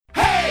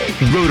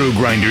Roto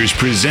Grinders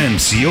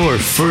presents your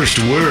first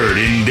word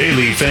in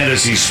daily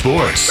fantasy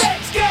sports.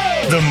 Let's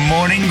go! The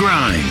Morning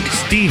Grind.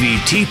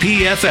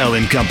 Stevietpfl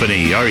and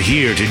Company are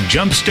here to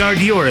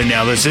jumpstart your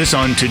analysis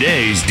on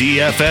today's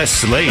DFS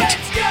slate. Let's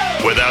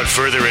go! Without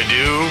further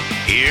ado,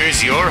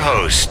 here's your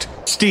host,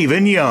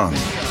 Stephen Young.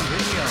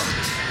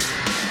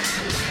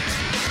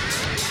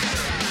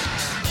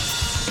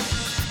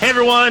 Hey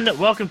everyone,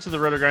 welcome to the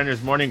Roto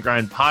Grinders Morning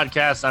Grind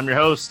podcast. I'm your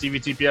host,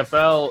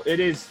 Stevietpfl.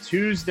 It is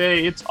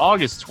Tuesday, it's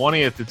August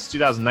 20th, it's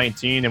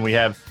 2019, and we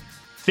have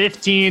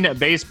 15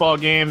 baseball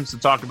games to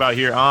talk about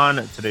here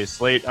on today's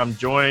slate. I'm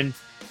joined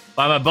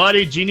by my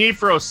buddy,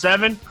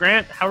 Genie407.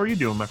 Grant, how are you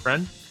doing, my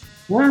friend?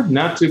 Well,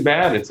 not too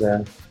bad. It's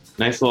a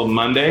nice little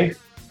Monday.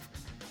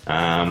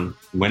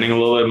 Winning a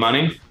little bit of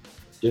money.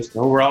 Just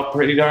overall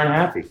pretty darn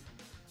happy.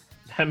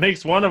 That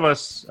makes one of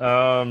us.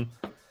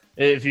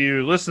 If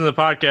you listened to the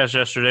podcast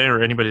yesterday,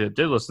 or anybody that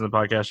did listen to the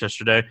podcast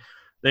yesterday,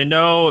 they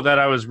know that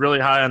I was really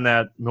high on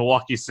that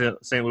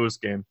Milwaukee-St. Louis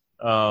game.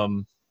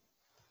 That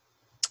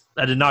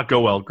did not go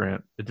well,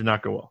 Grant. It did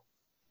not go well.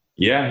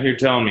 Yeah, you're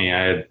telling me.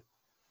 I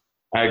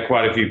had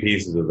quite a few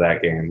pieces of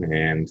that game,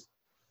 and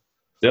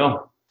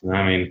still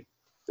managed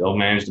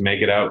to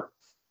make it out,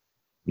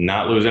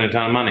 not losing a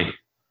ton of money.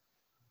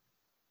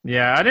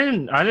 Yeah, I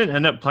didn't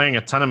end up playing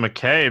a ton of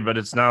McKay, but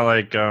it's not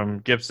like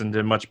Gibson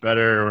did much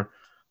better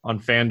on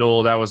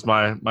FanDuel. That was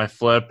my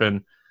flip,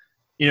 and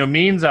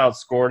Means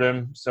outscored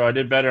him, so I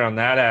did better on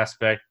that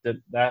aspect,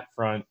 that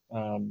front.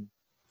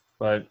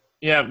 But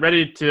yeah,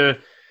 ready to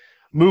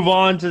move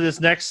on to this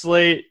next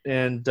slate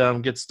and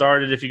get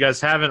started. If you guys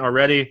haven't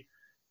already,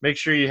 make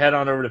sure you head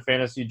on over to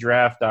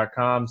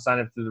FantasyDraft.com, sign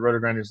up through the Roto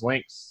Grinders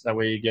links. That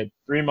way you get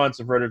 3 months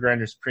of Roto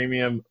Grinders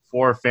Premium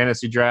for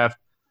Fantasy Draft.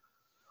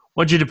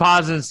 Once you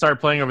deposit and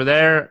start playing over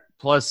there,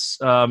 plus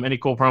any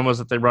cool promos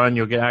that they run,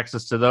 you'll get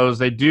access to those.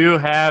 They do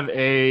have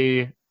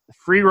a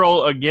free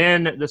roll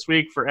again this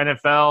week for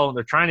NFL.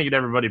 They're trying to get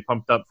everybody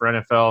pumped up for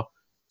NFL.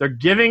 They're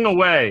giving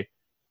away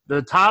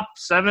the top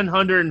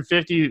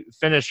 750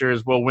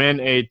 finishers will win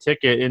a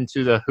ticket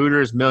into the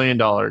Hooters $1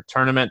 Million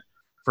tournament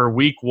for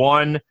week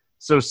 1.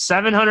 So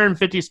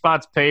 750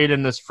 spots paid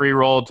in this free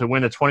roll to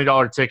win a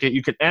 $20 ticket.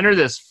 You can enter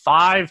this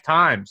 5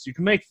 times. You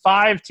can make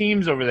 5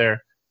 teams over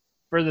there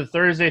for the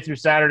Thursday through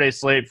Saturday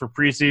slate for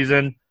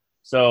preseason.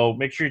 So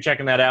make sure you're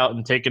checking that out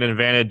and taking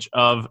advantage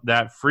of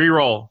that free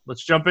roll.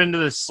 Let's jump into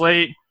the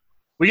slate.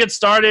 We get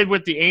started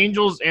with the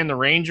Angels and the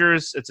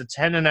Rangers. It's a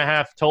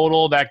 10.5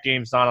 total. That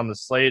game's not on the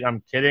slate.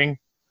 I'm kidding.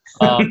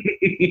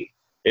 It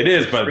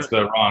is, but it's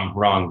the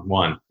wrong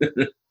one.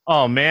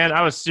 Oh, man.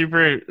 I was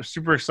super,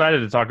 super excited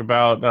to talk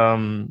about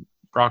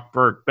Brock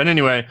Burke. But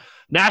anyway,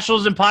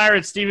 Nationals and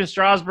Pirates, Steven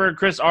Strasburg,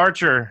 Chris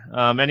Archer.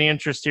 Any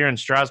interest here in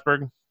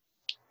Strasburg?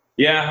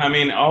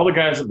 Yeah, all the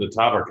guys at the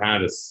top are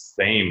kind of the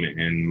same,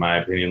 in my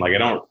opinion.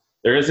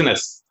 There isn't a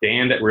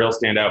real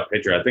standout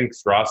pitcher. I think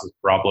Strauss is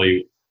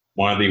probably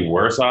one of the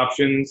worst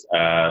options.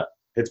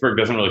 Pittsburgh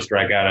doesn't really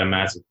strike out at a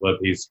massive clip.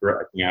 He's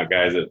striking out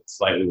guys at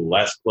slightly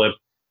less clip.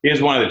 He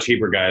is one of the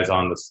cheaper guys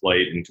on the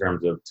slate in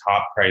terms of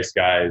top price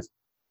guys,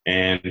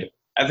 and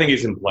I think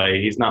he's in play.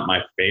 He's not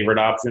my favorite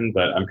option,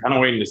 but I'm kind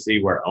of waiting to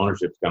see where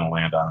ownership's going to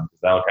land on him,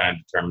 because that'll kind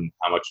of determine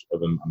how much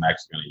of him I'm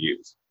actually going to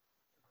use.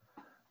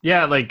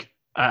 Yeah,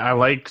 I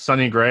like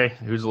Sonny Gray,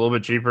 who's a little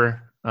bit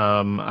cheaper.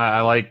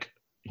 I like,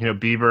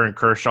 Bieber and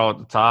Kershaw at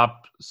the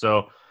top.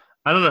 So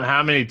I don't know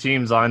how many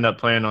teams I'll end up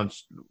playing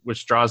with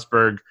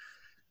Strasburg.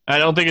 I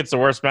don't think it's the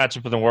worst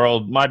matchup in the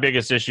world. My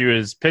biggest issue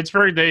is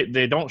Pittsburgh.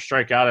 They don't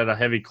strike out at a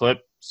heavy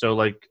clip.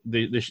 So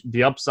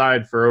the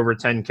upside for over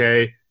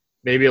 10K,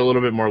 maybe a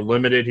little bit more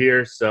limited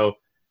here. So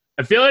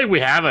I feel like we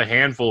have a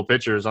handful of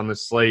pitchers on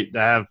this slate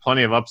that have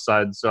plenty of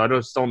upside. So I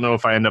just don't know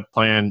if I end up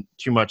playing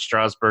too much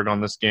Strasburg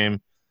on this game.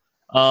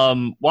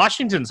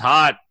 Washington's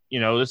hot.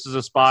 This is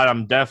a spot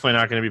I'm definitely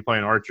not going to be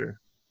playing Archer.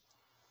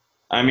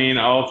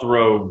 I'll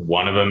throw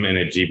one of them in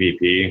a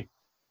GPP.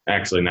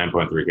 Actually,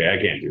 9.3K.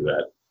 I can't do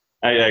that.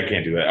 I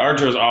can't do that.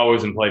 Archer's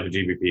always in play for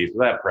GPPs,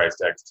 but that price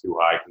tag's too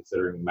high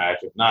considering the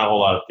matchup. Not a whole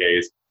lot of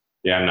Ks.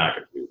 Yeah, I'm not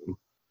going to use them.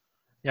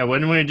 Yeah,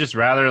 wouldn't we just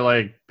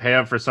rather pay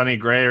up for Sonny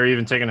Gray, or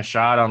even taking a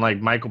shot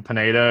on Michael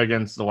Pineda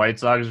against the White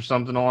Sox or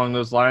something along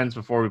those lines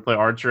before we play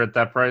Archer at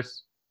that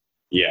price?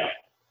 Yeah.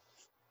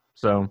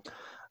 So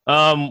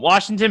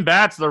Washington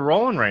bats, they're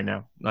rolling right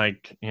now.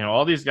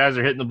 All these guys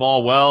are hitting the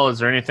ball well. Is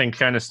there anything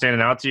kind of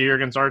standing out to you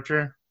against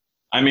Archer?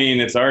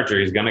 It's Archer.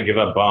 He's going to give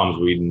up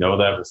bombs. We know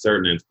that for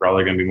certain. It's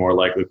probably going to be more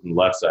likely from the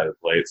left side of the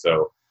plate.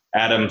 So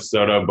Adams,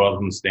 Soto, both of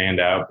them stand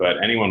out,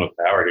 but anyone with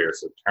power here.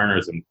 So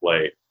Turner's in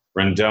play.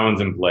 Rendon's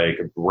in play.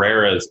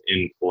 Cabrera's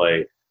in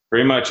play.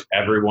 Pretty much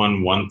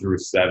everyone 1 through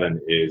 7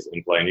 is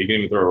in play. And you can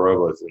even throw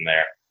Robles in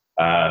there.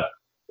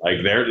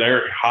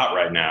 They're hot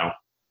right now.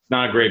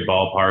 Not a great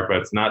ballpark, but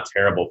it's not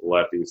terrible for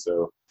lefties.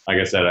 So, like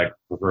I said, I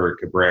prefer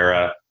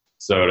Cabrera,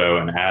 Soto,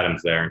 and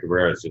Adams there. And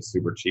Cabrera is just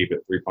super cheap at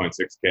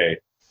 3.6K.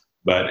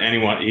 But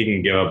anyone, he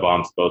can give up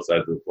bombs both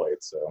sides of the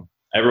plate. So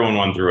everyone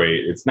 1 through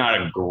 8. It's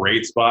not a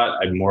great spot.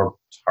 I'd more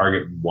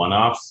target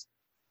one-offs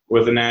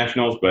with the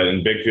Nationals, but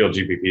in big field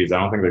GPPs, I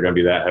don't think they're going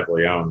to be that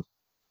heavily owned.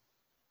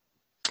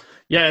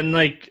 Yeah,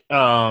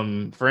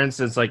 and for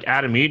instance, like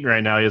Adam Eaton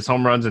right now, he has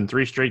home runs in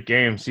 3 straight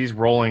games. He's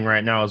rolling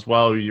right now as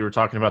well. You were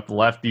talking about the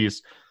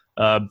lefties.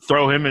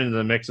 Throw him into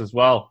the mix as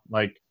well.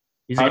 Like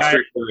he's a Hot guy.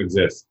 streak doesn't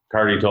exist.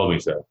 Cardi told me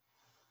so.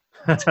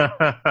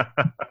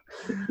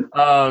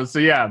 So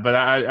yeah, but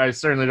I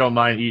certainly don't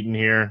mind Eaton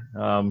here.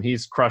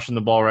 He's crushing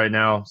the ball right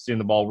now, seeing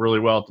the ball really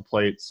well at the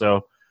plate.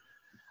 So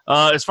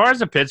as far as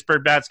the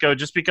Pittsburgh bats go,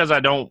 just because I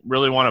don't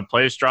really want to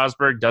play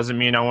Strasburg doesn't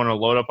mean I want to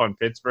load up on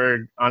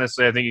Pittsburgh.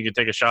 Honestly, I think you could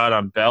take a shot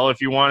on Bell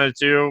if you wanted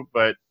to,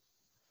 but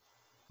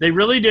they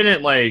really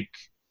didn't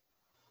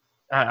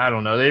I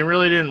don't know. They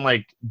really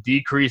didn't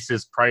decrease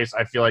his price,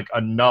 I feel like,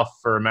 enough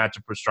for a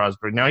matchup with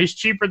Strasburg. Now, he's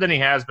cheaper than he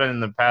has been in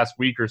the past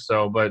week or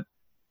so, but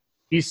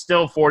he's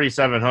still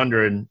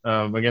 4,700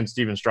 against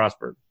Steven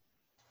Strasburg.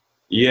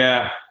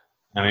 Yeah.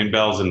 I mean,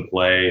 Bell's in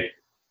play.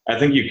 I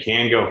think you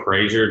can go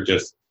Frazier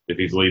just if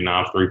he's leading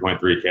off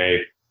 3.3K.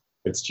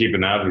 It's cheap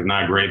enough. He's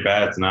not a great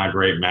bat. It's not a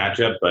great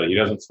matchup, but he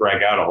doesn't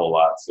strike out a whole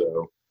lot.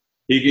 So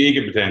he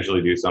could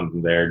potentially do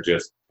something there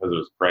just because of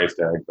his price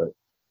tag, but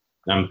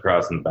I'm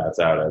crossing the bats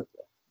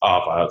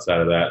off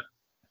outside of that.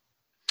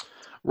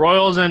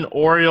 Royals and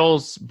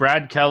Orioles,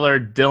 Brad Keller,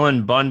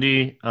 Dylan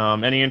Bundy.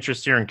 Any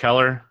interest here in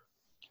Keller?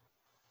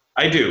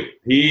 I do.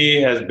 He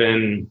has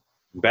been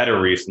better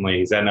recently.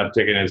 He's had an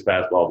uptick in his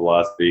fastball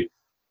velocity.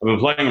 I've been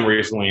playing him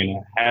recently, and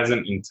it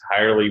hasn't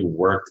entirely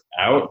worked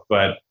out,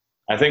 but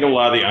I think a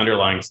lot of the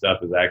underlying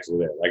stuff is actually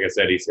there. Like I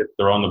said, he's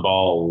throwing the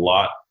ball a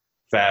lot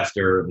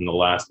faster in the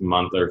last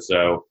month or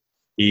so.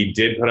 He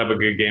did put up a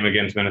good game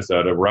against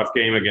Minnesota, rough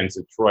game against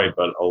Detroit,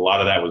 but a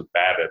lot of that was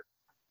Babbitt.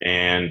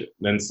 And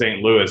then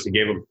St. Louis, he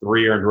gave up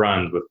 3 earned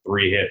runs with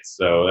 3 hits,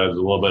 so that was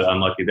a little bit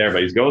unlucky there.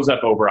 But he goes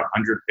up over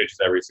 100 pitches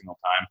every single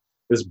time.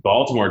 This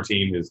Baltimore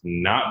team is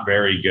not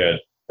very good.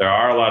 There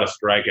are a lot of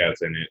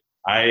strikeouts in it.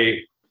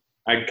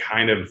 I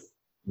kind of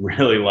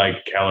really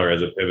like Keller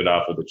as a pivot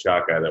off of the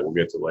chalk guy that we'll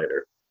get to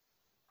later.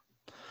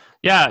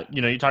 Yeah,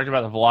 you talked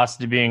about the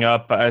velocity being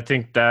up. I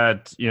think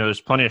that,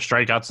 there's plenty of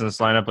strikeouts in this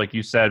lineup, like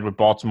you said, with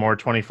Baltimore,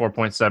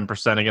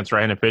 24.7% against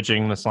right-handed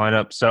pitching in this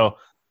lineup. So,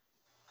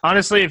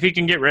 honestly, if he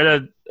can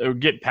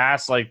get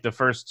past, the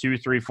first 2,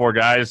 3, 4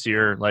 guys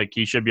here,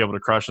 he should be able to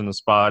crush in the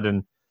spot.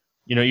 And,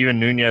 even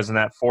Nunez in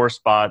that 4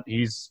 spot,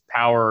 he's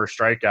power or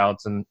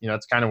strikeouts, and,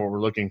 that's kind of what we're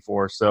looking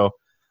for. So,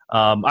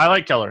 I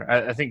like Keller.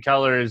 I think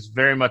Keller is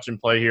very much in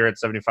play here at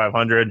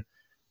 7,500.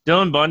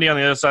 Dylan Bundy on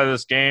the other side of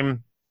this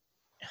game,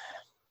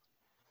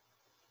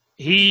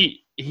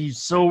 he's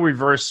so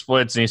reverse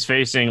splits, and he's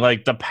facing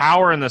the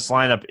power in this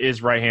lineup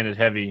is right-handed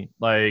heavy.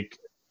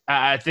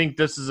 I think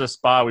this is a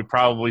spot we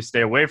probably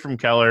stay away from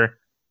Keller,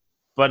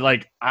 but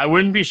I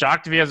wouldn't be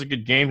shocked if he has a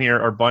good game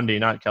here, or Bundy,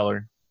 not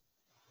Keller.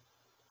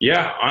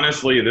 Yeah,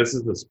 honestly, this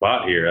is the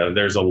spot here.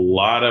 There's a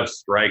lot of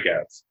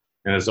strikeouts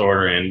in this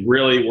order, and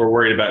really we're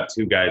worried about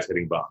 2 guys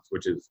hitting bombs,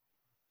 which is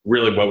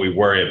really what we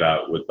worry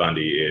about with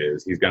Bundy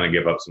is he's going to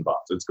give up some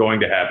bombs. It's going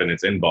to happen.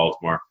 It's in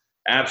Baltimore.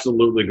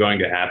 Absolutely going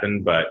to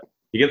happen, but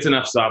he gets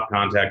enough soft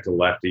contact to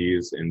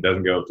lefties and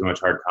doesn't go too much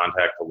hard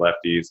contact to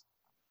lefties,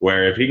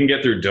 where if he can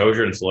get through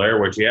Dozier and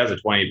Soler, which he has a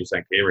 28%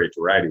 K rate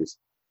to righties,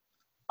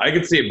 I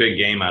could see a big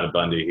game out of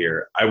Bundy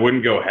here. I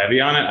wouldn't go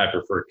heavy on it. I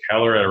prefer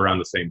Keller at around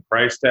the same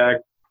price tag,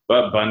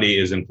 but Bundy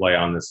is in play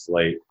on this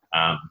slate.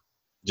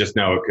 Just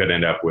know it could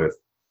end up with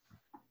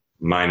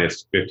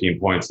minus 15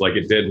 points like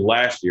it did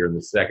last year in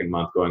the second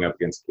month going up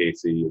against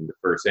KC in the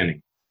first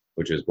inning,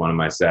 which is one of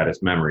my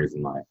saddest memories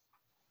in life.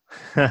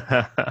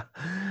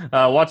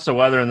 Watch the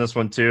weather in this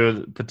one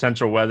too.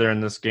 Potential weather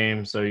in this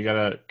game, so you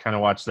gotta kind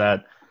of watch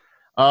that.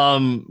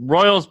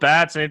 Royals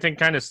bats, anything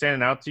kind of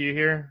standing out to you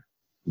here?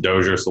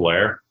 Dozier,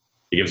 Soler.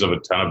 He gives up a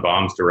ton of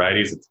bombs to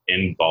righties. It's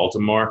in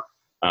Baltimore.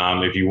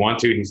 If you want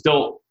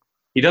to,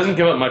 he doesn't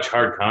give up much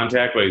hard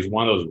contact, but he's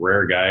one of those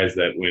rare guys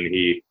that when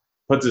he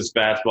puts his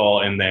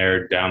fastball in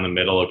there down the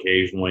middle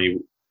occasionally,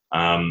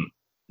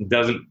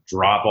 doesn't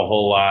drop a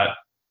whole lot.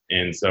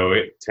 And so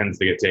it tends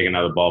to get taken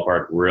out of the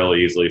ballpark real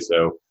easily.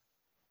 So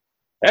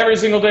every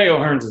single day,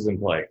 O'Hearns is in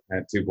play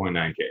at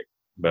 2.9K.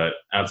 But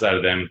outside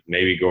of them,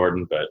 maybe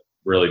Gordon, but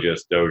really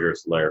just Dozier,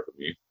 Soler for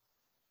me.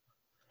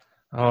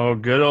 Oh,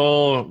 good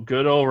old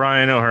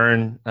Ryan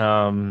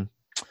O'Hearn.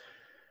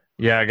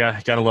 Yeah,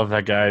 gotta love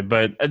that guy.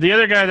 But the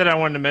other guy that I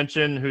wanted to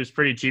mention who's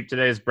pretty cheap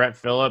today is Brett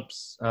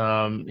Phillips.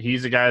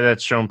 He's a guy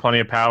that's shown plenty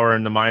of power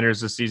in the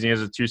minors this season. He has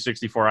a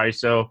 264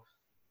 ISO.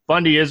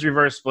 Bundy is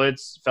reverse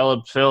splits.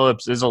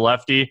 Phillips is a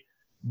lefty.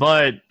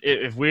 But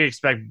if we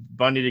expect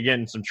Bundy to get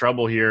in some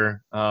trouble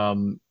here,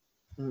 that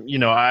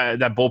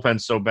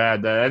bullpen's so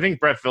bad that I think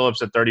Brett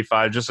Phillips at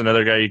 35, just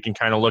another guy you can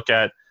kind of look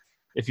at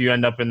if you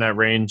end up in that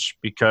range,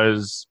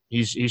 because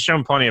he's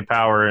shown plenty of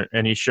power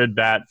and he should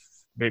bat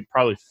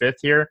probably 5th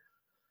here.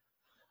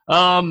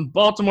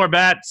 Baltimore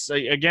bats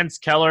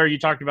against Keller. You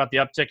talked about the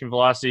uptick in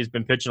velocity. He's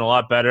been pitching a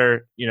lot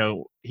better.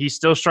 He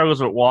still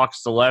struggles with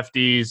walks to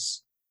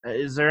lefties.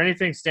 Is there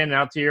anything standing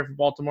out to you for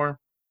Baltimore?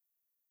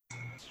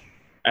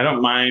 I don't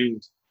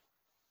mind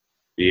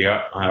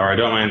Yeah, or I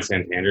don't mind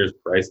Santander's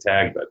price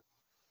tag, but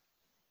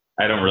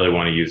I don't really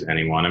want to use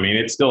anyone. I mean,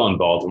 it's still in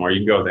Baltimore. You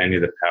can go with any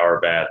of the power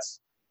bats,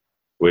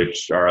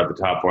 which are at the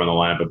top four in the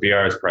lineup, but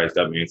BR is priced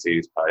up,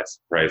 Mancini's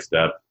priced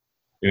up.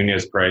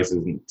 Nunez's price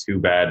isn't too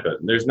bad, but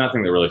there's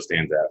nothing that really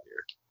stands out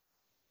here.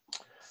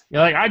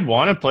 Yeah, like I'd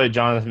want to play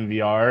Jonathan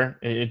VR.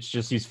 It's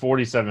just he's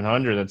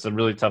 4,700. That's a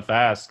really tough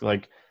ask.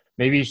 Like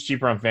maybe he's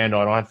cheaper on FanDuel.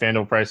 I don't have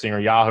FanDuel pricing or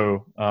Yahoo.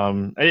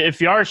 If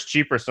VR is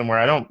cheaper somewhere,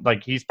 I don't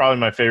like. He's probably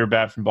my favorite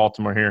bat from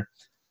Baltimore here.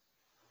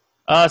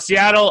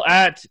 Seattle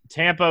at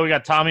Tampa. We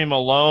got Tommy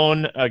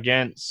Malone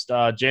against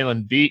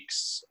Jalen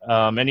Beeks.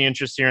 Any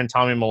interest here in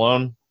Tommy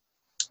Malone?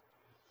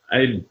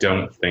 I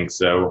don't think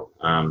so.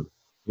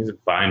 He's a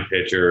fine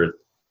pitcher.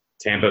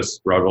 Tampa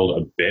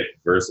struggled a bit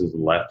versus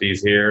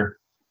lefties here.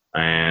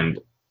 And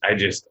I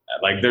just,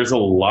 like, there's a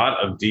lot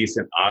of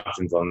decent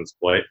options on this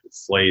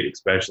slate,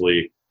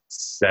 especially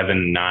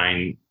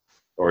 7.9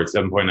 or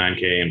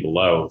 7.9K and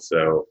below.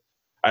 So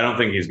I don't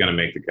think he's going to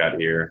make the cut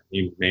here.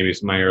 He maybe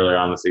somebody earlier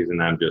on the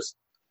season.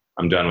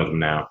 I'm done with him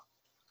now.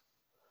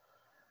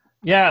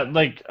 Yeah,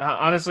 like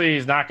honestly,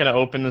 he's not going to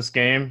open this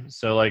game.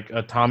 So like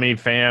a Tommy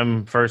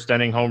Pham first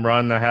inning home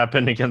run that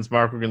happened against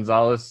Marco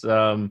Gonzalez,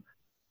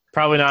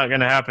 probably not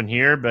going to happen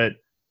here. But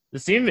the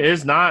team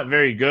is not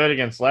very good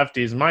against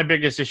lefties. My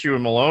biggest issue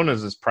with Malone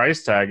is his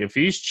price tag. If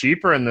he's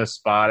cheaper in this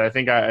spot, I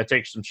think I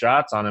take some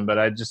shots on him. But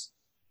I just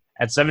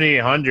at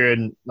 7,800,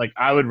 like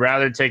I would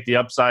rather take the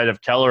upside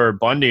of Keller or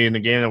Bundy in the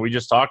game that we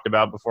just talked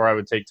about before I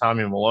would take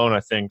Tommy Malone.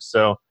 I think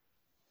so.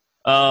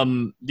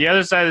 The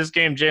other side of this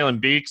game, Jalen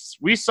Beeks,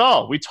 we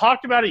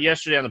talked about it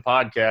yesterday on the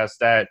podcast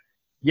that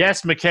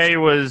yes,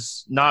 McKay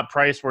was not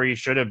priced where he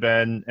should have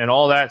been and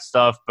all that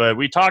stuff, but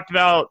we talked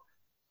about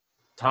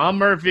Tom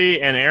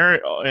Murphy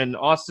and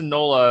Austin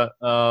Nola,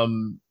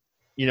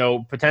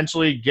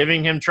 potentially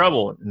giving him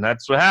trouble. And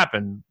that's what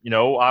happened.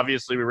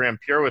 Obviously we ran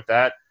pure with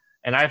that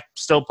and I've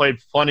still played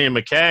plenty of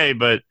McKay,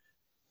 but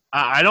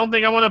I don't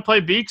think I want to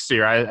play Beeks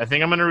here. I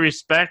think I'm going to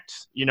respect,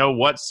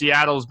 what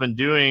Seattle's been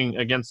doing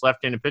against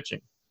left-handed pitching.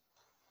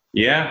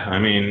 Yeah, I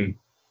mean,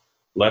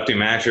 lefty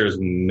matchers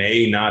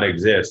may not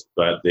exist,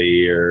 but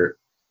they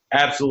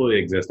absolutely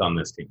exist on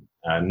this team.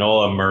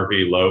 Nola,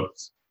 Murphy,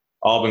 Lopes,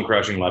 all been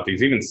crushing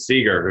lefties. Even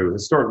Seager, who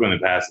historically in the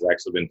past has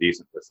actually been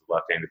decent versus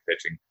left-handed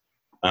pitching.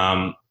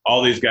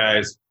 All these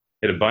guys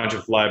hit a bunch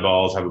of fly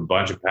balls, have a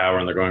bunch of power,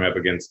 and they're going up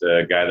against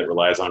a guy that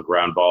relies on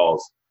ground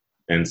balls.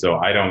 And so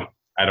I don't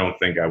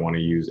think I want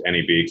to use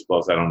any Beeks.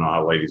 Plus, I don't know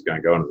how late he's going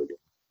to go into the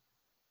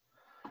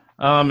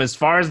game. As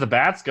far as the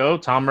bats go,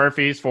 Tom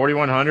Murphy's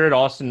 4,100.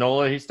 Austin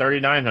Nola, he's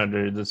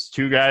 3,900. There's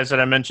two guys that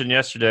I mentioned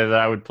yesterday that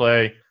I would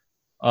play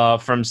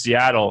from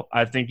Seattle.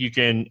 I think you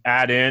can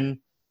add in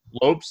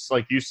Lopes.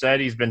 Like you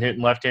said, he's been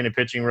hitting left-handed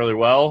pitching really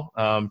well.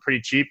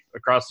 Pretty cheap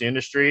across the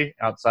industry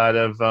outside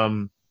of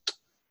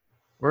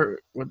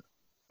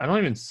I don't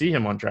even see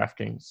him on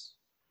DraftKings.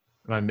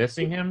 Am I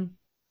missing him?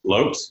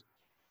 Lopes?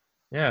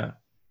 Yeah.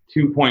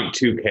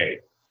 2.2K.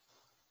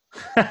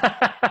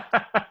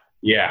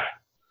 Yeah.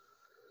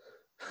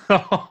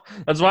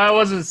 That's why I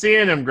wasn't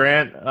seeing him,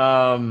 Grant.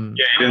 Yeah,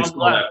 he didn't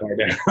slow that far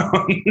down.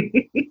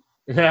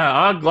 Yeah,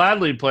 I'll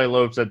gladly play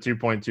Lopes at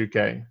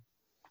 2.2K.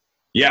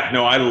 Yeah,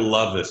 no, I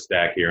love this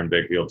stack here in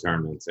big field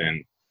tournaments.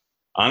 And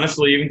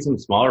honestly, even some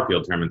smaller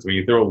field tournaments, when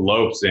you throw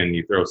Lopes in,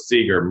 you throw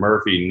Seager,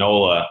 Murphy,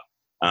 Nola,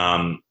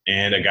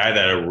 and a guy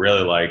that I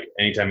really like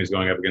anytime he's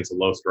going up against a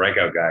low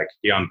strikeout guy,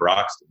 Keon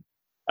Broxton.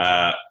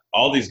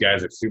 All these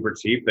guys are super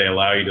cheap. They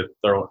allow you to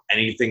throw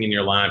anything in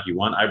your lineup you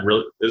want.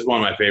 This is one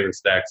of my favorite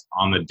stacks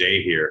on the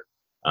day here.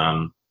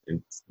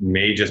 It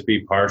may just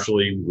be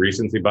partially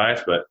recency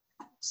bias, but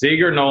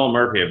Seager, Nola,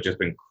 Murphy have just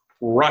been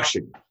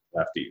crushing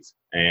lefties.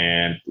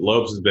 And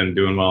Lopes has been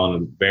doing well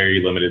in a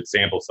very limited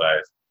sample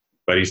size.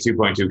 But he's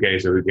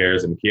 2.2K, so who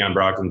cares? And Keon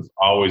Broxton's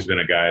always been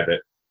a guy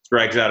that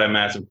strikes out at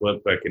massive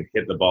clip but can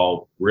hit the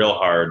ball real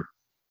hard.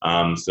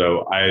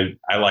 So I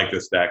like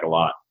this stack a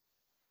lot.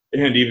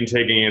 And even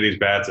taking any of these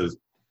bats as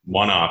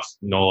one-offs,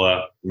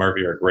 Nola,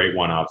 Murphy are great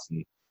one-offs,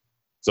 and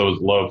so is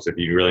Lopes if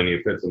you really need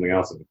to fit something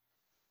else in.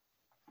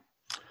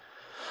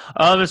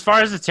 As far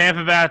as the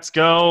Tampa bats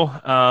go,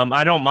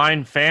 I don't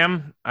mind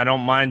Pham. I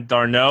don't mind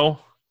d'Arnaud.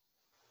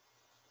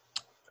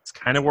 That's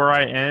kind of where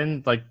I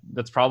end. Like,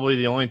 that's probably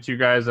the only two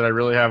guys that I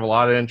really have a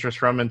lot of interest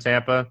from in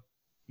Tampa.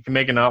 You can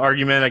make an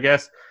argument, I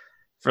guess,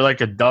 for like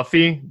a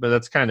Duffy, but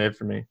that's kind of it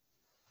for me.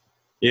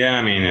 Yeah,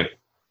 I mean, if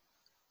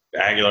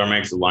Aguilar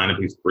makes the lineup,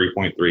 he's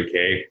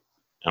 3.3K.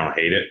 I don't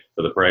hate it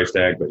for the price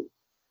tag, but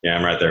yeah,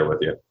 I'm right there with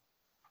you.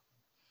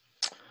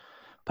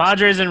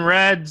 Padres and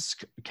Reds,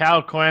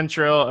 Cal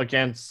Quantrill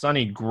against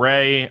Sonny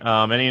Gray.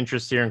 Any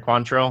interest here in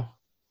Quantrill?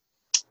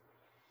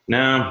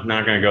 No,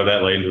 not going to go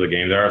that late into the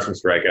game. There are some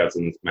strikeouts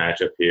in this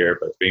matchup here,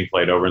 but it's being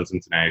played over in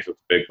Cincinnati, so it's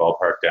a big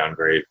ballpark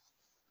downgrade.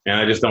 And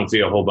I just don't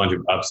see a whole bunch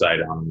of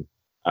upside on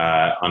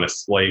a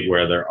slate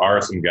where there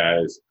are some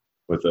guys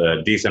with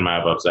a decent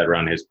amount of upside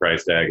around his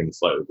price tag and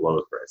slightly below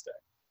his price tag.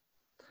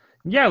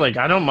 Yeah, like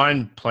I don't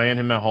mind playing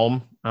him at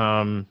home.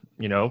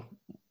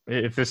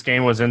 if this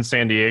game was in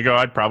San Diego,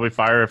 I'd probably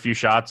fire a few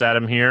shots at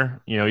him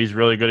here. He's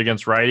really good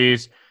against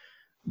righties.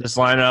 This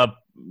lineup,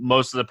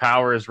 most of the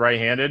power is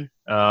right-handed.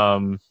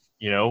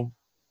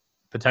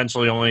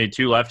 Potentially only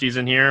two lefties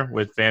in here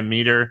with Van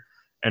Meter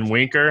and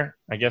Winker.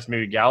 I guess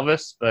maybe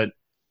Galvis, but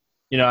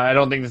I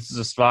don't think this is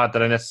a spot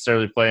that I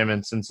necessarily play him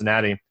in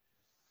Cincinnati.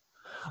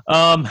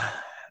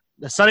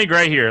 Sonny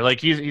Gray here,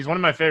 he's one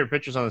of my favorite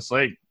pitchers on the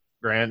slate,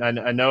 Grant.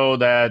 I know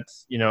that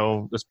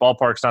this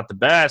ballpark's not the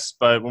best,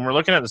 but when we're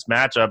looking at this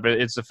matchup,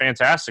 it's a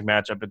fantastic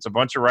matchup. It's a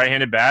bunch of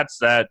right-handed bats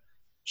that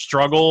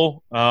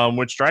struggle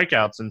with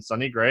strikeouts, and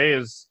Sonny Gray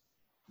is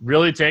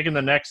really taking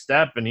the next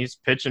step, and he's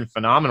pitching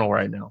phenomenal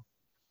right now.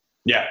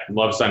 Yeah,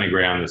 love Sonny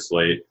Gray on the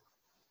slate.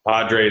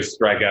 Padres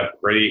strike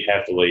out pretty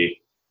heftily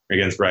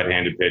against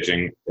right-handed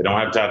pitching. They don't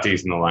have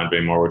Tatis in the lineup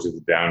anymore, which is a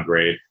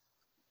downgrade.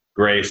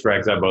 Gray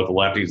strikes out both the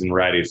lefties and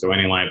righties, so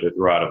any lineup they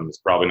throw out of him is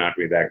probably not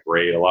going to be that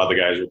great. A lot of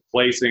the guys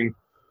replacing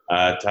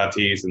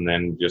Tatis and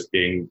then just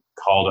being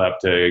called up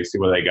to see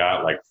what they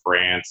got, like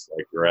France,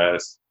 like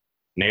Gress.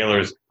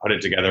 Naylor's put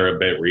it together a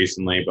bit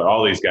recently, but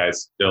all these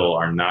guys still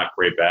are not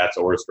great bats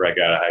or strike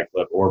out a high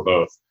clip or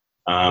both.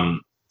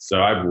 So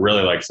I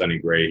really like Sonny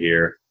Gray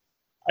here.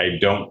 I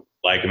don't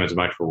like him as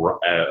much for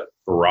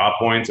raw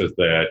points as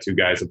the two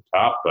guys up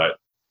top, but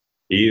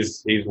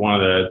he's one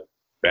of the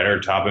better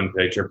top-end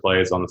pitcher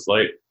plays on the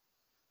slate.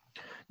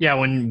 Yeah,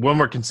 when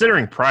we're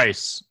considering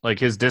price,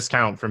 his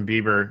discount from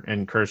Bieber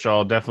and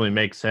Kershaw definitely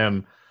makes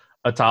him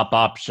a top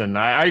option.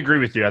 I agree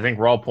with you. I think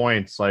raw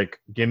points,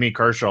 give me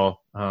Kershaw,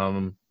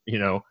 and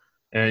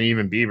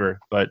even Bieber.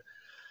 But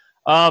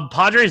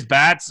Padres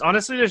bats,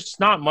 honestly, there's just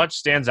not much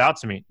stands out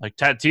to me.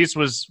 Tatis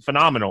was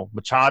phenomenal.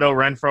 Machado,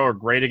 Renfroe are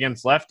great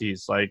against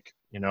lefties.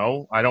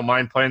 I don't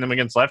mind playing them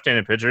against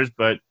left-handed pitchers,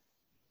 but,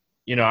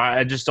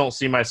 I just don't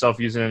see myself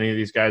using any of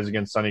these guys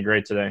against Sonny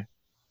Gray today.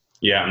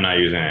 Yeah, I'm not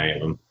using any of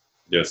them.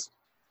 Just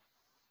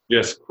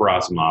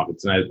cross them off.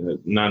 It's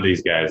none of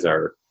these guys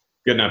are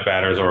good enough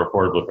batters or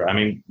affordable. I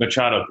mean,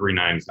 Machado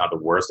 3.9 is not the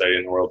worst idea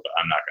in the world, but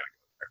I'm not going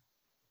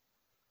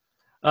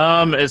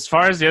to go there. As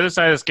far as the other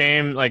side of this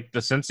game, the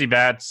Cincy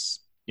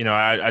bats,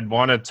 I'd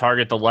want to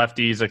target the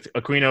lefties.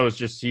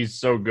 Aquino he's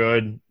so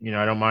good.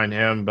 I don't mind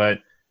him, but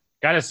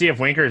got to see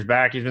if Winker's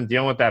back. He's been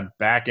dealing with that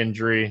back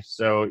injury,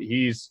 so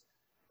he's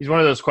one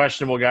of those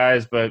questionable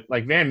guys. But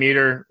Van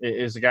Meter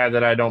is a guy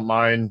that I don't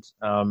mind.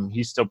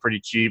 He's still pretty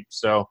cheap,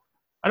 so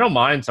I don't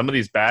mind some of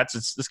these bats.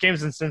 This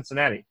game's in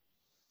Cincinnati.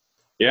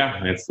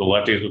 Yeah, it's the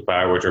lefties with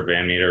power, which are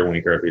Van Meter,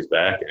 Winker if he's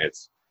back, and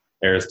it's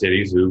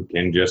Aristides who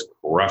can just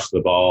crush the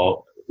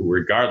ball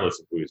regardless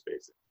of who he's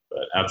facing.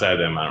 But outside of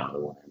them, I don't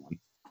really want anyone.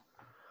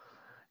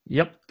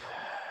 Yep.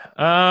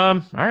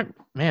 All right,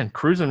 man,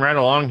 cruising right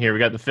along here. We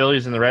got the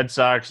Phillies and the Red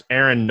Sox.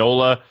 Aaron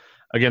Nola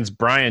against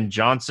Brian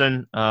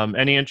Johnson.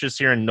 Any interest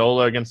here in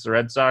Nola against the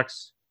Red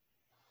Sox?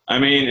 I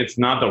mean, it's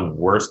not the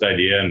worst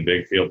idea in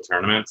big field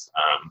tournaments.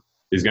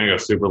 He's going to go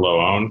super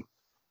low owned.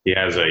 He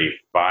has a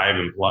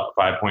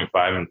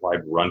 5.5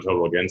 implied run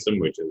total against him,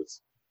 which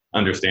is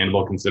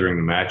understandable considering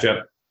the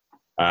matchup.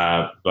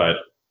 But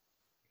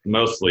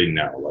mostly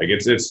no.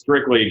 It's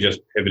strictly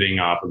just pivoting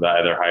off of the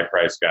other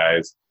high-priced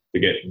guys to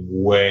get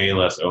way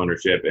less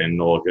ownership, and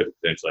Nola could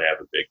potentially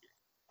have a big game.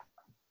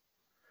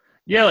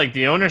 Yeah,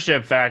 the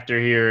ownership factor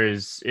here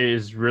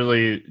is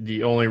really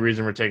the only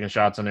reason we're taking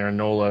shots on Aaron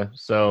Nola.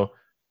 So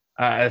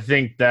I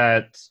think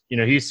that,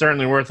 he's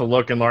certainly worth a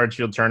look in large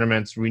field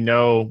tournaments. We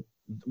know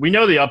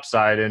the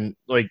upside, and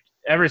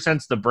ever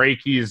since the break,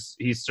 he's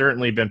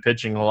certainly been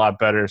pitching a lot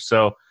better.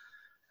 So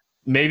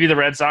maybe the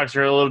Red Sox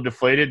are a little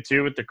deflated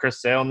too with the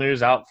Chris Sale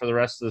news out for the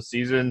rest of the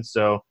season.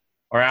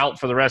 Or out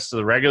for the rest of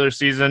the regular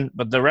season.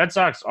 But the Red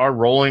Sox are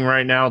rolling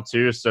right now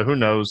too, so who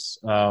knows?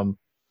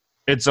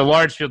 It's a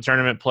large field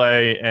tournament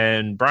play,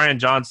 and Brian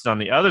Johnson on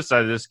the other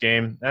side of this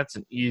game, that's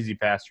an easy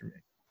pass for me.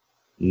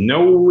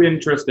 No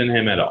interest in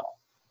him at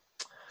all.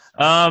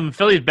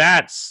 Phillies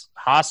bats,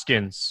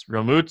 Hoskins,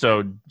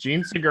 Realmuto.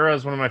 Gene Segura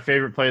is one of my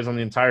favorite plays on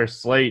the entire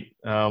slate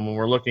when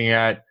we're looking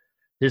at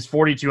his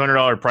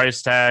 $4,200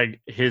 price tag,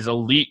 his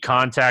elite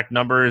contact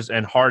numbers,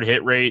 and hard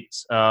hit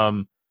rates.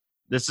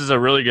 This is a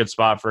really good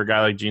spot for a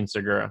guy like Gene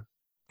Segura.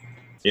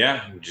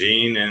 Yeah,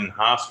 Gene and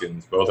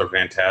Hoskins, both are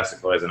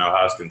fantastic plays. I know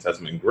Hoskins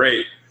hasn't been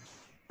great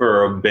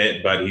for a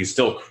bit, but he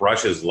still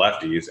crushes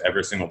lefties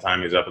every single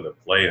time he's up at the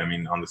plate. I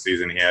mean, on the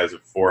season, he has a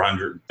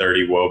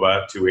 430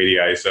 WOBA, 280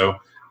 ISO,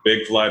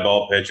 big fly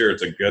ball pitcher.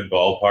 It's a good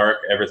ballpark.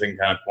 Everything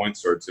kind of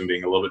points towards him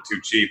being a little bit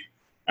too cheap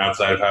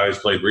outside of how he's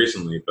played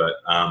recently. But,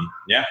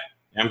 yeah,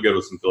 I'm good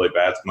with some Philly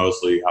bats,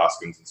 mostly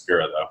Hoskins and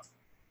Segura, though.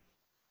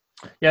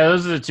 Yeah,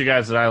 those are the two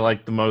guys that I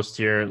like the most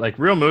here.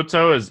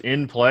 Realmuto is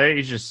in play.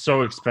 He's just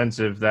so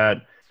expensive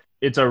that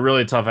it's a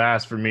really tough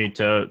ask for me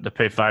to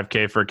pay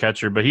 $5K for a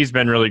catcher, but he's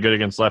been really good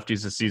against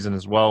lefties this season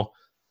as well.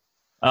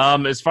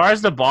 As far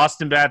as the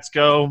Boston bats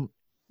go,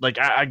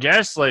 I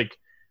guess,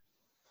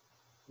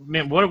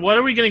 man, what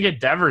are we going to get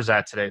Devers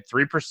at today?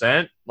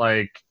 3%?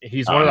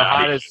 He's one of the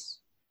hottest.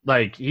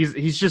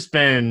 He's just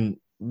been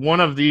one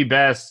of the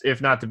best,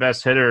 if not the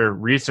best hitter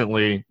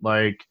recently.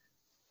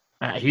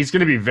 He's going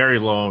to be very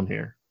low owned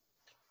here.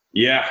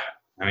 Yeah.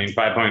 I mean,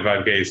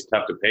 5.5K is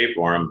tough to pay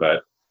for him,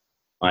 but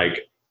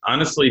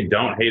honestly,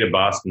 don't hate a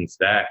Boston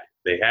stack.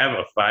 They have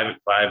a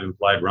 5-5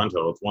 implied run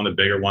total. It's one of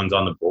the bigger ones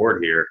on the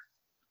board here.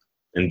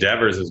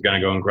 Endeavors is going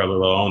to go incredibly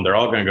low owned. They're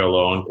all going to go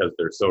low owned because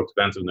they're so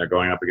expensive and they're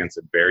going up against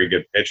a very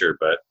good pitcher.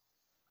 But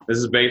this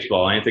is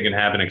baseball. Anything can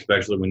happen,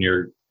 especially when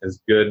you're as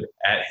good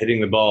at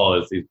hitting the ball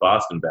as these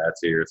Boston bats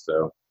here.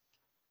 So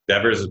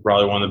Devers is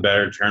probably one of the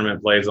better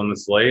tournament plays on the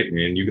slate,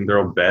 and you can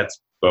throw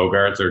Betts,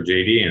 Bogarts, or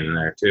JD in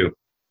there too.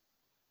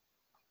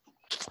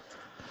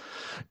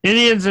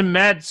 Indians and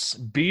Mets,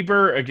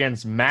 Bieber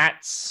against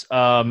Mats.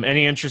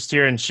 Any interest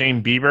here in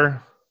Shane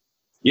Bieber?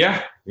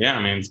 Yeah.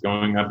 I mean, it's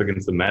going up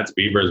against the Mets.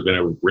 Bieber has been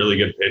a really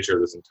good pitcher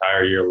this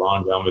entire year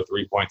long, down with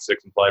 3.6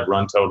 implied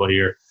run total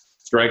here.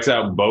 Strikes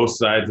out both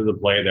sides of the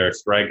plate. There are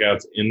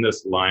strikeouts in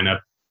this lineup.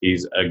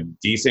 He's a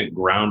decent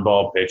ground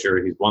ball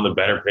pitcher. He's one of the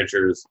better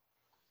pitchers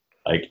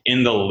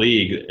in the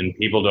league, and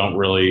people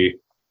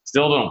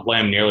still don't play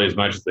him nearly as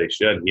much as they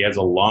should. He has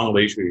a long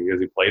leash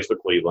because he plays for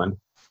Cleveland,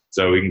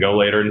 so he can go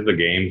later into the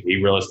game. He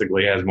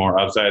realistically has more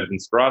upside than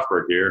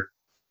Strasburg here,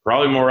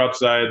 probably more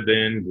upside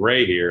than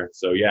Gray here.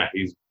 So, yeah,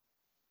 he's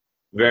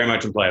very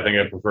much in play. I think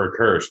I prefer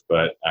Kirsch,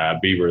 but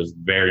Bieber is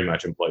very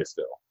much in play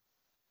still.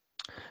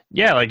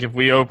 Yeah, if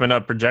we open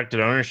up projected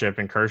ownership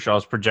and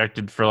Kershaw's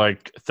projected for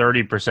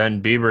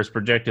 30%, Bieber's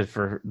projected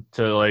to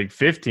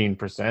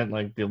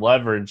 15%, the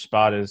leverage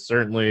spot is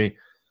certainly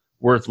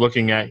worth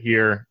looking at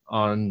here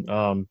on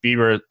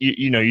Bieber.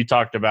 You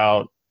talked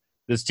about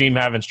this team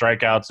having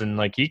strikeouts,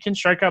 and he can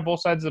strike out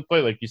both sides of the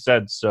plate, like you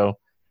said. So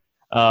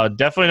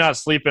definitely not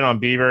sleeping on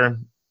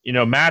Bieber.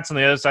 Matt's on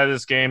the other side of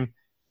this game.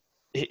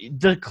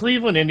 The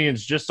Cleveland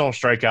Indians just don't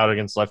strike out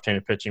against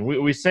left-handed pitching.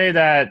 We say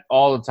that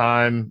all the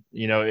time.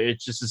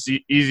 It's just as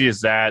easy as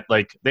that.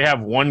 They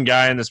have one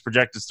guy in this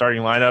projected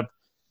starting lineup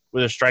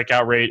with a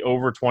strikeout rate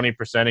over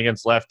 20%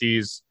 against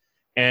lefties,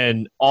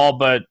 and all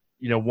but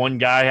one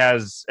guy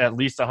has at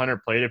least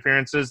 100 plate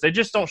appearances. They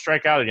just don't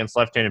strike out against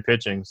left-handed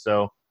pitching.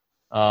 So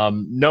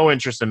no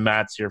interest in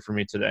Mats here for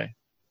me today.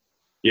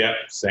 Yep,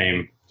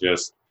 same.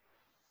 Just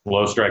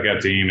low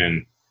strikeout team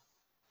and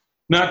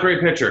not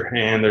great pitcher,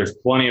 and there's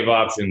plenty of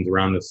options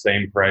around the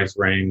same price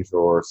range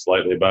or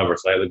slightly above or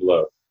slightly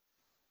below.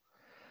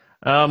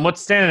 What's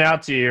standing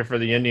out to you here for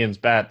the Indians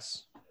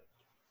bats?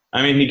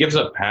 I mean, he gives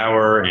up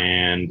power,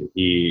 and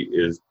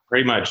he's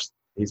pretty much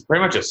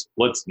a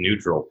splits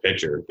neutral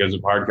pitcher. Gives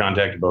up hard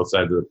contact to both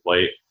sides of the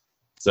plate.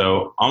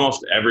 So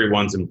almost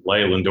everyone's in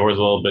play. Lindor's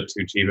a little bit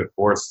too cheap at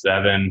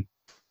 4.7.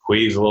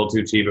 Puig's a little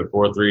too cheap at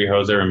 4.3.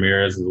 Jose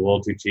Ramirez is a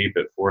little too cheap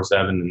at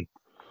 4.7. And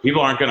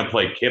people aren't going to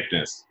play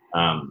Kipnis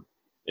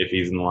if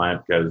he's in the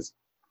lineup because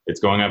it's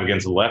going up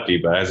against a lefty.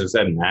 But as I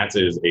said, Nats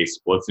is a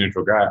splits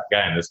neutral guy,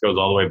 and this goes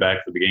all the way back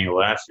to the beginning of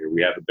last year.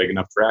 We have a big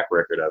enough track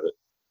record of it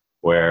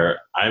where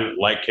I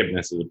like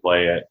Kipnis as a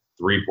play at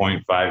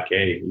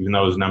 3.5K. Even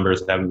though his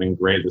numbers haven't been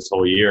great this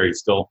whole year, he's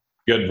still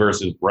good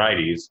versus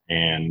righties,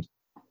 and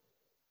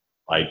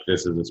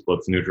this is a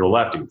splits neutral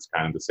lefty. It's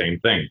kind of the same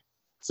thing.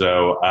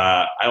 So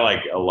I like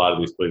a lot of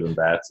these Cleveland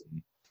bats,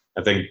 and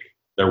I think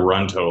their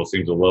run total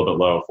seems a little bit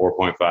low,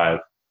 4.5.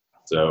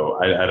 So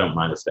I don't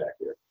mind a stack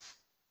here.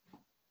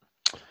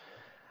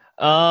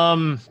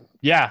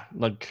 Yeah,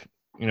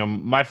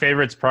 my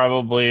favorite's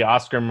probably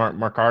Oscar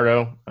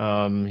Mercado.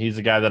 He's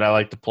a guy that I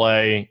like to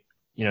play.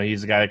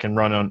 He's a guy that can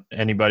run on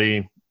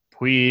anybody.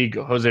 Puig,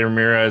 Jose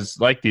Ramirez,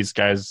 these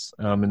guys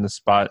in the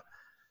spot.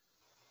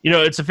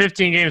 It's a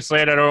 15-game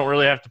slate. I don't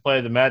really have to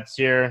play the Mets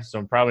here, so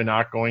I'm probably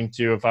not going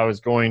to. If I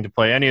was going to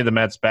play any of the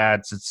Mets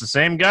bats, it's the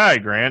same guy,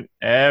 Grant,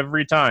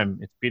 every time.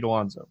 It's Pete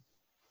Alonso.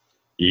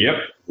 Yep,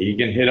 he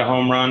can hit a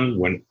home run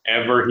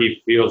whenever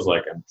he feels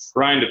like. I'm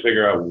trying to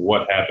figure out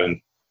what happened.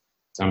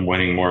 So I'm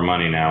winning more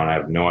money now, and I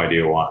have no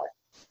idea why.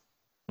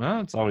 Well,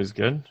 it's always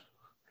good.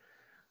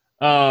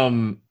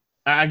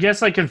 I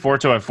guess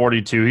Conforto at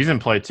 42. He's in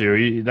play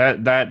too.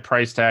 That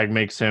price tag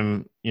makes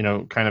him,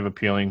 kind of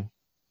appealing.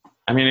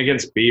 I mean,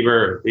 against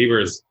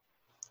Bieber's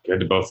good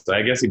to both sides.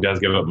 I guess he does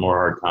give up more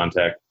hard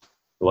contact.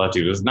 The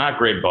lefty was not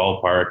great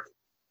ballpark.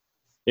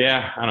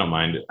 Yeah, I don't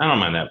mind it. I don't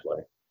mind that play.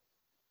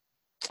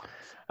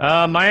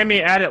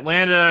 Miami at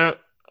Atlanta.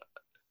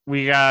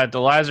 We got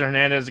Eliza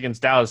Hernandez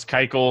against Dallas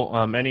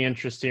Keuchel. Any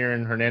interest here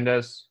in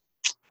Hernandez?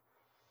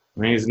 I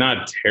mean, he's not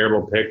a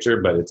terrible pitcher,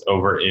 but it's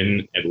over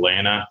in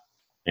Atlanta,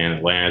 and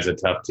Atlanta's a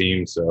tough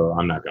team, so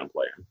I'm not going to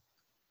play him.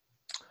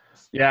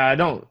 Yeah, I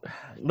don't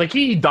 –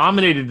 he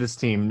dominated this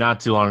team not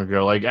too long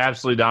ago.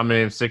 Absolutely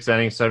dominated, 6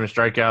 innings, 7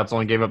 strikeouts,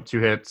 only gave up 2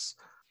 hits.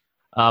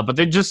 But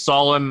they just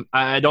saw him.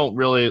 I don't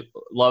really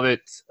love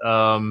it.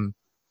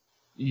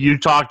 You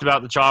talked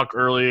about the chalk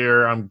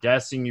earlier. I'm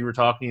guessing you were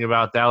talking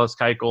about Dallas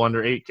Keuchel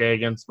under 8K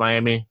against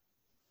Miami.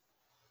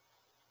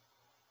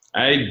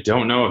 I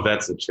don't know if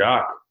that's a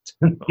chalk.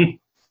 I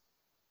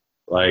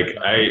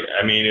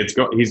mean,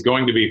 he's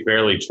going to be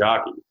fairly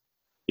chalky.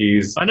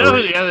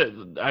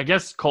 I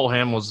guess Cole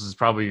Hamels is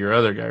probably your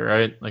other guy,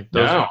 right?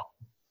 No.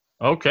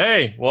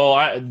 Okay.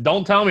 Well,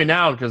 don't tell me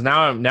now because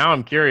now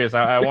I'm curious.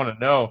 I want to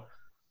know.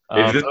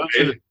 If this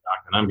is and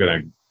I'm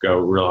going to go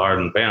real hard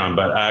and ban him,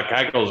 but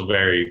Keuchel's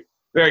very,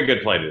 very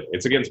good play today.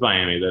 It's against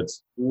Miami.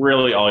 That's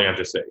really all you have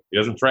to say. He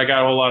doesn't strike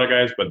out a whole lot of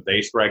guys, but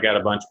they strike out a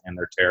bunch, and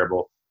they're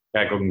terrible.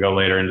 Keuchel can go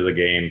later into the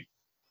game.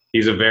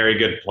 He's a very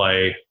good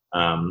play.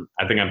 I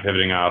think I'm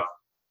pivoting off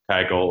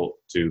Keuchel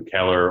to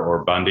Keller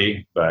or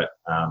Bundy, but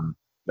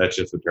that's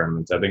just the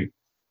tournaments. I think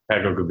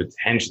Keuchel could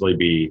potentially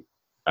be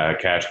a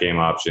cash game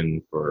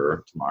option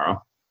for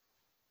tomorrow.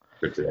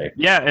 For today.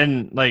 Yeah,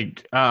 and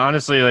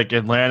honestly,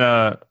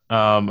 Atlanta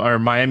or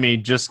Miami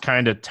just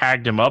kind of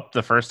tagged him up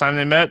the first time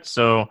they met,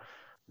 so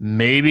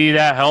maybe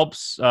that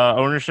helps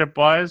ownership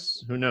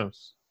wise. Who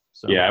knows?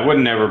 So. Yeah, I would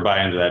never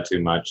buy into that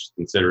too much,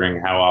 considering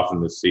how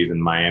often this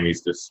season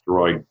Miami's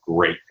destroyed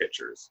great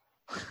pitchers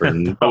for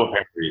no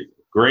apparent reason.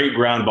 Great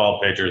ground ball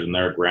pitchers, and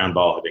they're a ground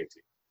ball hitting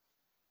team.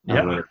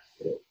 Yeah,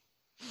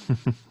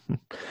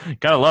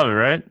 gotta love it,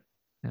 right?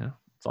 Yeah,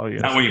 that's all you.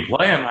 Not when you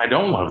play them. I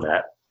don't love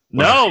that.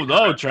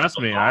 No, trust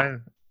me. I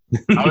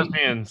was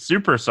being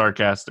super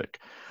sarcastic.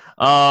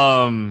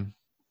 Miami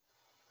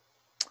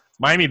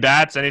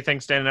bats,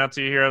 anything standing out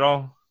to you here at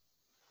all?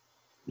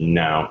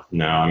 No.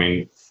 I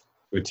mean,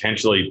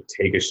 potentially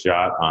take a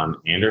shot on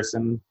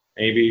Anderson,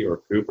 maybe,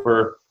 or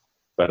Cooper,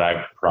 but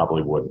I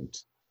probably wouldn't.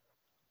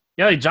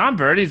 Yeah, John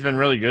Birdie's been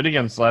really good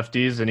against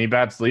lefties, and he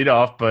bats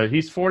leadoff, but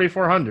he's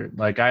 4,400.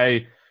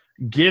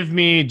 Give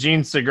me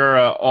Gene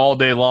Segura all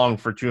day long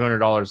for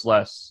 $200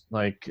 less.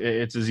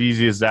 It's as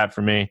easy as that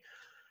for me.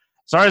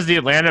 As far as the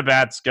Atlanta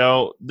bats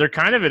go, they're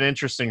kind of an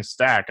interesting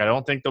stack. I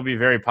don't think they'll be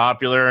very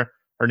popular.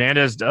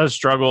 Hernandez does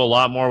struggle a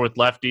lot more with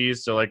lefties,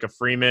 so a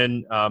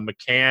Freeman,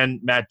 McCann,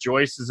 Matt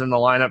Joyce is in the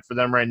lineup for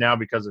them right now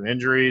because of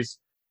injuries.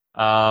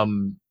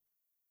 This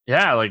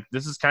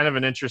is kind of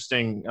an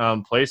interesting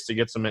place to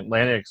get some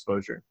Atlanta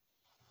exposure.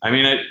 I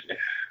mean, I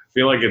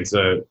feel like it's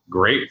a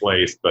great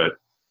place, but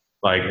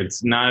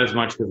it's not as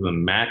much because of the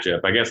matchup.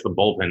 I guess the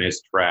bullpen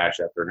is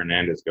trash after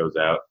Hernandez goes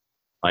out.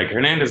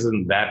 Hernandez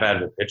isn't that bad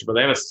of a pitcher, but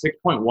they have a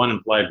 6.1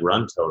 implied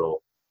run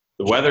total.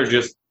 The weather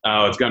it's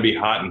going to be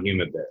hot and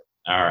humid there.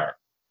 All right.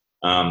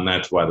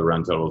 That's why the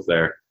run total is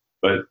there.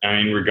 But, I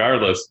mean,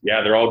 regardless, yeah,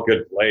 they're all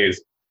good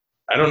plays.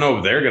 I don't know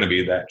if they're going to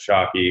be that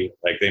chalky.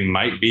 They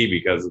might be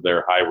because of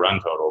their high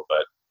run total,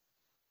 but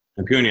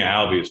Acuna,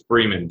 Albies,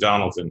 Freeman,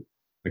 Donaldson,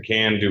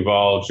 McCann,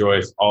 Duvall,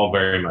 Joyce, all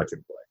very much in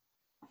play.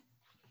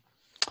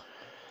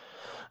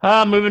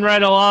 Moving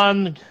right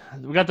along,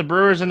 we got the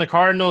Brewers and the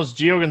Cardinals.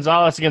 Gio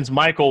Gonzalez against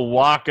Michael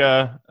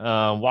Wacha.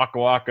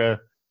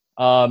 Waka.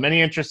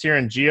 Any interest here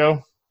in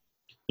Gio?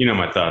 You know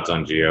my thoughts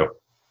on Gio.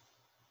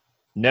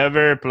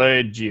 Never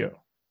played Gio.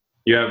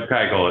 You have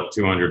Keuchel at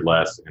 200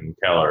 less and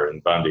Keller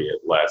and Bundy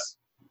at less.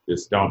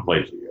 Just don't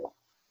play Gio.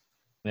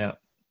 Yeah.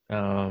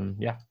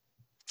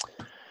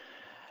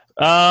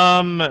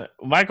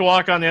 Michael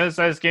Wacha on the other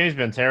side of this game, he's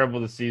been terrible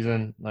this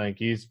season.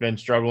 He's been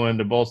struggling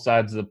to both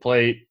sides of the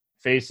plate,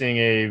 facing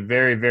a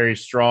very, very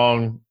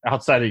strong,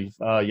 outside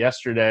of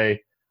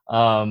yesterday,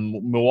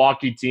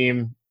 Milwaukee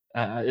team.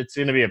 It's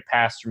going to be a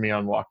pass for me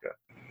on Wacha.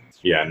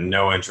 Yeah,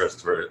 no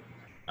interest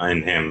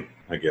in him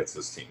against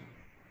this team.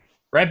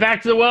 Right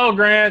back to the well,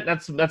 Grant.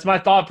 That's my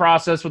thought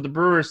process with the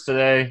Brewers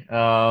today.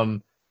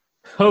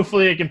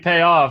 Hopefully it can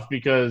pay off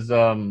because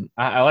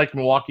I like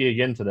Milwaukee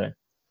again today.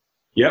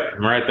 Yep,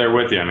 I'm right there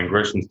with you. I mean,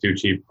 Grisham's too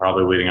cheap,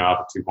 probably leading off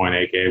at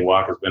 2.8K.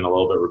 Wacha's been a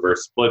little bit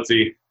reverse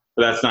splitsy.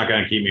 But that's not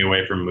going to keep me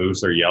away from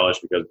Moose or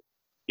Yelich because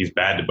he's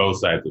bad to both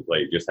sides of the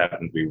plate. He just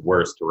happens to be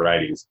worse to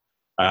righties.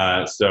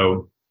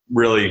 So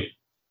really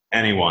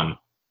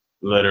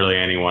literally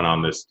anyone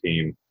on this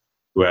team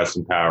who has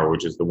some power,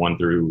 which is the 1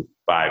 through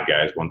 5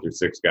 guys, 1 through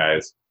 6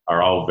 guys,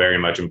 are all very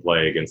much in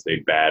play against a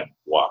bad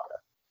Wacha.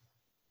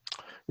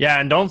 Yeah,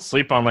 and don't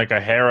sleep on a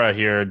Hera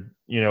here.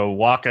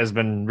 Wacha has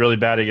been really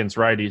bad against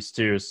righties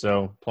too,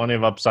 so plenty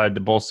of upside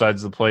to both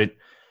sides of the plate.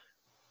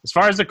 As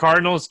far as the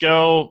Cardinals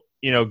go,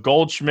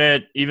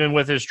 Goldschmidt, even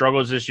with his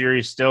struggles this year,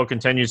 he still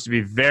continues to be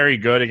very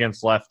good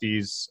against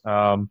lefties.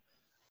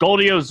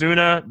 Goldie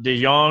Ozuna,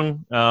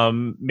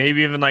 DeJong,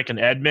 maybe even an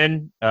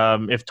Edman.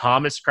 If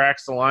Thomas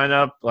cracks the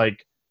lineup,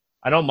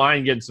 I don't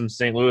mind getting some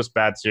St. Louis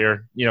bats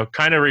here.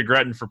 Kind of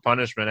regretting for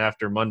punishment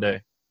after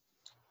Monday.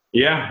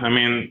 Yeah, I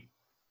mean,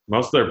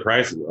 most of their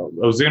prices,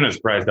 Ozuna's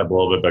priced up a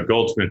little bit, but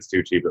Goldschmidt's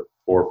too cheap at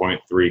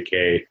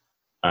 4.3K.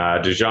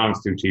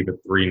 DeJong's too cheap at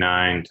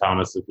 3.9.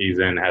 Thomas, if he's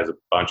in, has a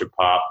bunch of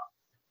pop.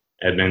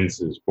 Edmonds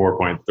is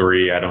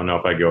 4.3. I don't know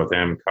if I go with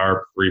him.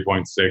 Carp,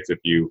 3.6 if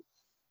you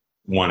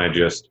want to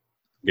just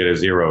get a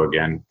 0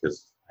 again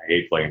because I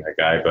hate playing that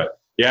guy. But,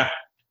 yeah,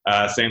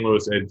 St.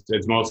 Louis,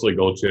 it's mostly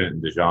Goldschmidt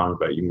and DeJong,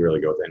 but you can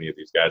really go with any of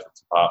these guys with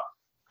some pop.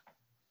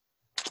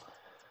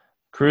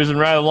 Cruising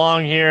right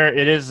along here.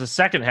 It is the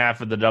second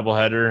half of the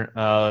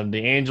doubleheader. The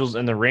Angels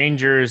and the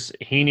Rangers.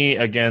 Heaney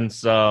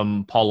against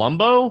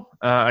Palumbo,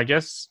 I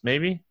guess,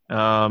 maybe.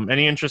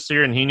 Any interest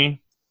here in Heaney?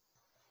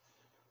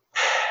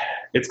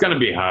 It's going to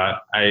be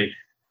hot. I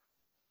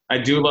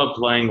do love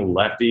playing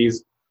lefties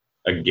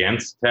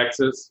against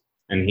Texas,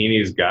 and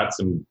Heaney's got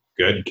some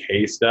good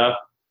K stuff.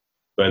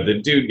 but the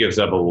dude gives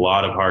up a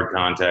lot of hard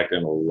contact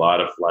and a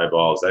lot of fly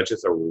balls. That's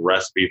just a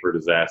recipe for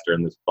disaster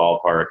in this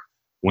ballpark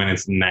when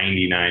it's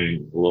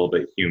 99, a little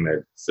bit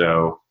humid.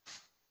 So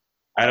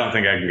I don't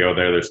think I can go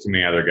there. There's too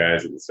many other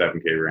guys at the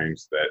 7K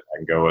range that I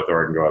can go with,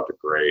 or I can go up to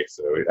Gray.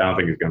 So I don't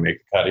think he's going to make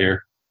the cut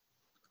here.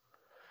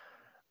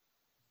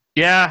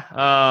 Yeah,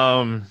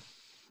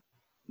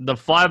 the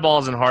fly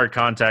balls and hard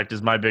contact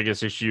is my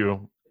biggest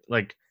issue.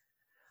 Like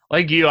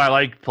you, I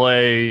like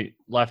play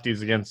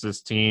lefties against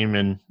this team,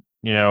 and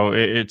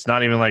it's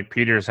not even like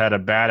Peters had a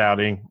bad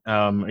outing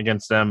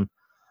against them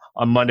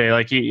on Monday.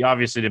 Like, he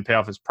obviously didn't pay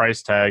off his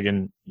price tag,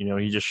 and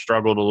he just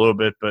struggled a little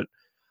bit. But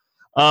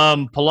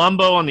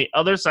Palumbo on the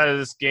other side of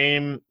this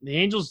game, the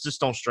Angels just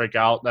don't strike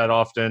out that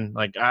often.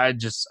 Like, I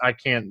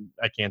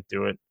can't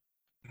do it.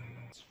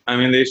 I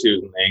mean, the issue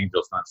is the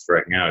Angels not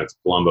striking out. It's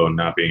Palumbo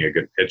not being a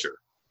good pitcher.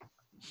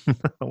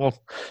 Well,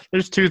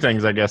 there's two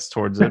things, I guess,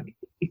 towards it.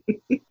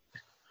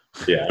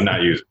 Yeah, I'm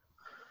not using.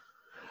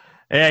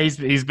 Yeah,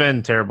 he's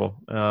been terrible,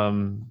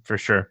 for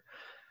sure.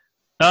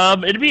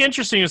 It'd be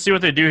interesting to see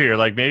what they do here.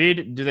 Like,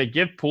 maybe do they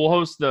give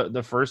Pujols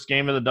the first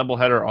game of the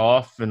doubleheader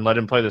off and let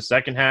him play the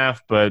second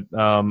half? But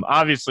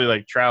obviously,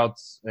 like,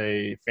 Trout's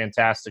a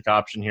fantastic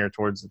option here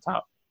towards the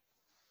top.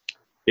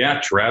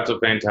 Yeah, Trout's a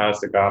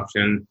fantastic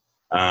option.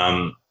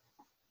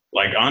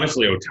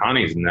 Honestly,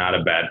 Ohtani's not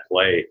a bad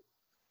play.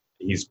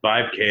 He's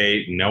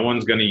 5K. No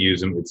one's going to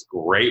use him. It's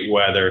great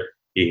weather.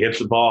 He hits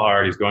the ball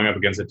hard. He's going up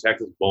against the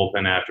Texas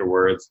bullpen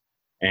afterwards.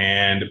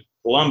 And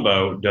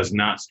Palumbo does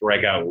not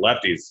strike out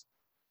lefties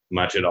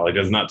much at all. He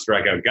does not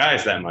strike out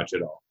guys that much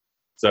at all.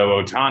 So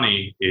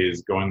Ohtani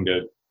is going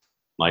to,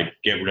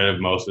 get rid of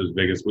most of his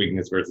biggest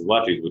weakness versus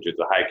lefties, which is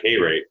a high K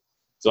rate.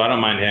 So I don't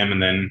mind him. And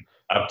then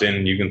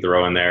Upton, you can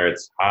throw in there.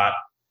 It's hot.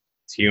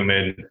 It's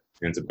humid.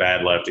 And it's a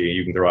bad lefty.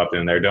 You can throw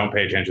Upton in there. Don't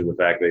pay attention to the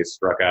fact they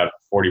struck out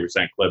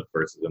 40% clip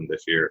versus them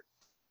this year.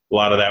 A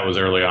lot of that was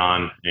early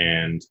on,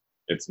 and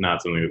it's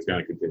not something that's going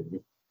to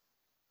continue.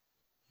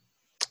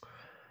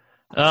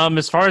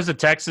 As far as the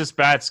Texas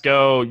bats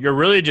go, you're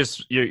really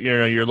just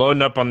you're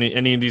loading up on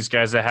any of these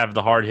guys that have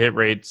the hard hit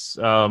rates,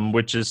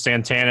 which is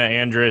Santana,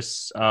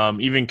 Andrus,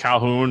 even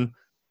Calhoun,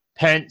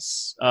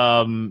 Pence.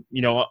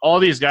 All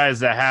these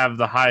guys that have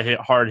the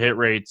hard hit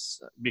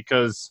rates,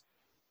 because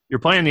you're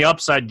playing the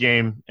upside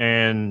game,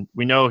 and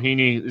we know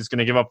Heaney is going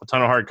to give up a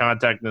ton of hard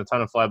contact and a ton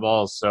of fly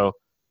balls. So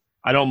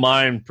I don't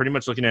mind pretty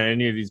much looking at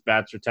any of these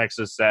bats for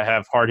Texas that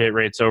have hard hit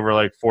rates over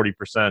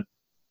 40%.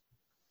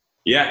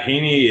 Yeah,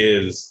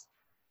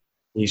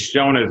 he's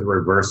shown his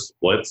reverse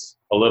splits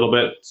a little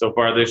bit so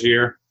far this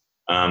year.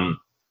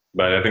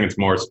 But I think it's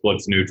more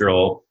splits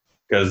neutral,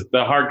 because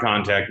the hard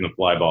contact and the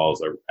fly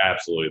balls are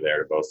absolutely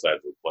there to both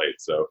sides of the plate.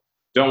 So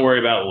don't worry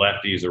about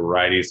lefties or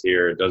righties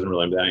here. It doesn't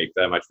really make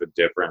that much of a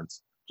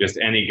difference. Just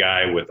any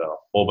guy with a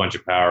whole bunch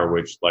of power,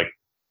 which, like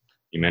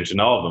you mentioned,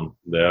 all of them,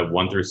 the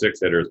 1 through 6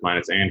 hitters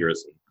minus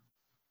Andrus.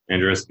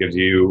 Andrus gives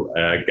you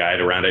a guy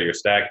to round out your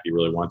stack if you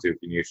really want to, if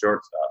you need a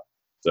shortstop.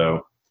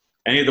 So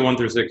any of the 1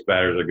 through 6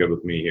 batters are good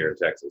with me here in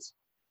Texas.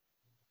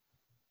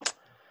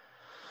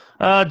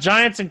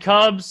 Giants and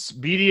Cubs,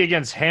 Beatty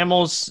against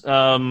Hamels.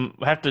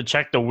 I have to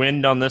check the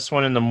wind on this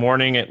one in the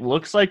morning. It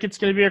looks like it's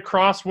going to be a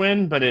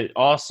crosswind, but it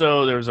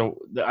also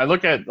I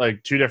look at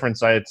two different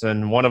sites,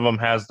 and one of them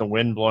has the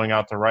wind blowing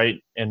out to right,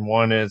 and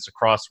one is a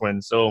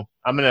crosswind. So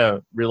I'm going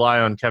to rely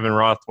on Kevin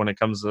Roth when it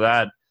comes to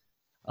that.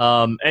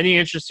 Any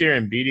interest here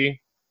in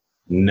Beatty?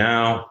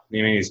 No,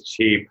 he's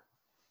cheap,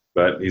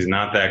 but he's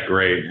not that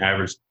great.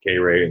 Average K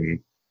rate, and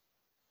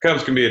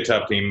Cubs can be a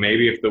tough team.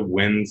 Maybe if the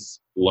wind's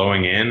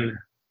blowing in.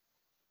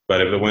 But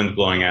if the wind's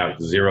blowing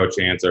out, zero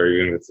chance, or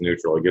even if it's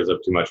neutral, it gives up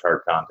too much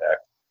hard contact.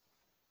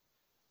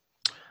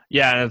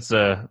 Yeah, it's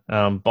a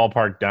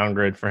ballpark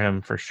downgrade for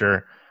him for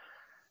sure.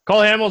 Cole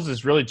Hamels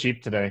is really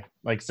cheap today,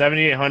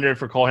 $7,800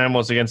 for Cole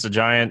Hamels against the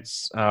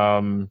Giants.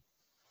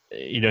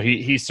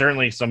 He's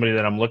certainly somebody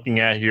that I'm looking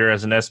at here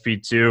as an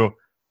SP2.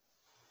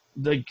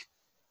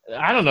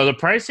 I don't know, the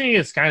pricing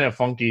is kind of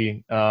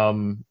funky.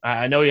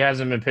 I know he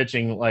hasn't been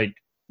pitching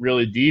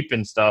really deep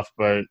and stuff,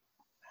 but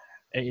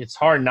it's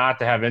hard not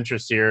to have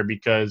interest here,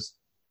 because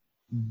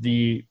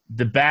the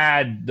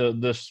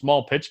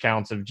small pitch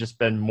counts have just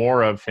been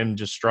more of him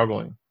just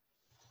struggling.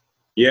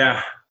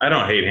 Yeah, I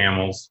don't hate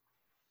Hamels.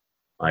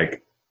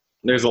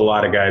 There's a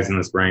lot of guys in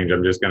this range.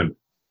 I'm just going to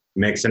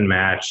mix and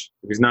match.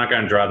 If he's not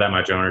going to draw that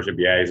much ownership,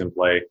 yeah, he's in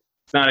play.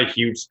 It's not a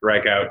huge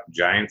strikeout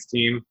Giants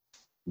team,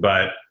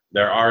 but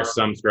there are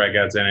some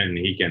strikeouts in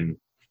it, and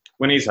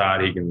when he's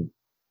hot, he can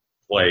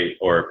play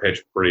or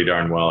pitch pretty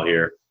darn well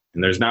here.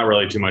 And there's not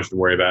really too much to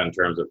worry about in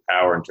terms of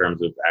power, in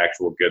terms of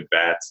actual good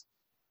bats.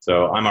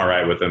 So I'm all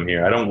right with him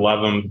here. I don't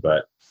love him,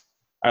 but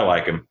I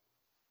like him.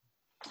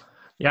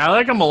 Yeah, I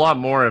like him a lot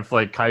more if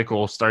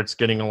Keuchel starts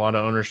getting a lot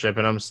of ownership,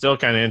 and I'm still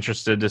kind of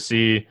interested to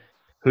see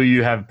who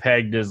you have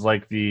pegged as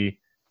the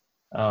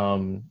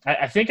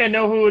I think I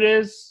know who it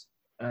is.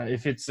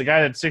 If it's the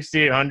guy that's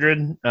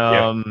 6,800.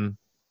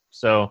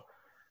 So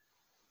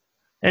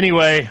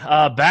anyway,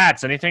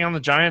 bats, anything on the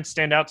Giants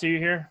stand out to you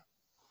here?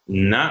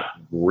 Not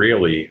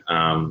really.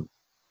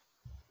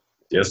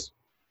 Just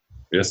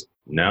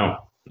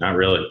no, not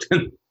really.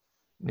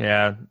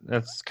 Yeah,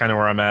 that's kind of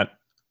where I'm at.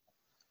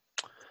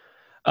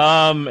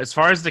 As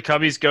far as the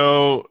Cubbies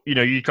go,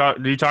 you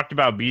talked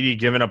about Beatty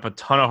giving up a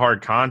ton of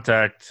hard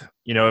contact.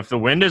 If the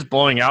wind is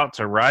blowing out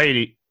to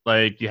right,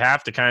 like you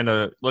have to kind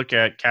of look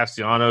at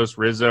Castellanos,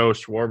 Rizzo,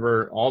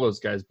 Schwarber, all those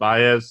guys.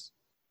 Baez,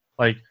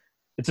 like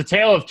it's a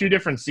tale of two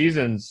different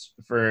seasons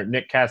for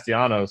Nick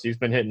Castellanos. He's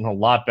been hitting a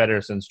lot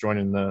better since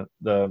joining the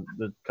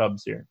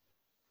Cubs here.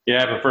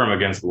 Yeah, I prefer him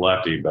against the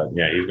lefty, but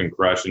yeah, he's been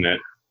crushing it.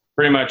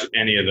 Pretty much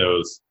any of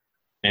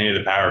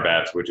the power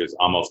bats, which is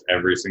almost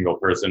every single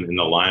person in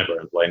the lineup are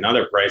in play. Now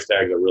their price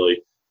tags are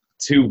really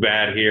too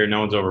bad here. No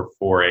one's over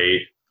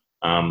 4.8.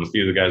 A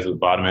few of the guys at the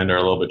bottom end are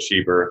a little bit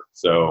cheaper.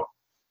 So,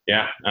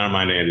 yeah, I don't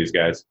mind any of these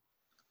guys.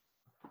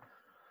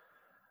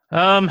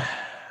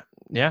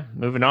 Yeah,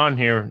 moving on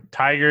here.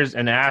 Tigers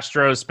and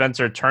Astros,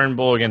 Spencer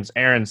Turnbull against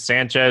Aaron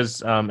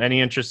Sanchez.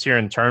 Any interest here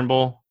in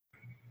Turnbull?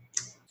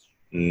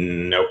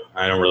 Nope.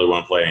 I don't really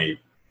want to play any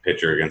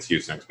pitcher against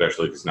Houston,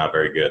 especially if he's not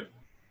very good.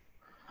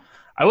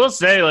 I will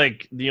say,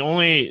 like, the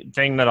only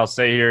thing that I'll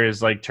say here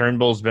is, like,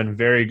 Turnbull's been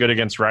very good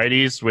against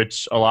righties,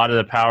 which a lot of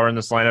the power in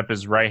this lineup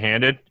is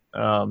right-handed.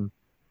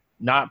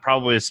 Not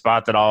probably a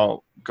spot that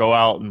I'll go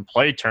out and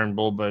play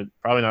Turnbull, but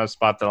probably not a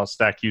spot that I'll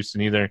stack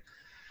Houston either.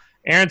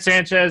 Aaron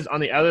Sanchez on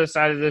the other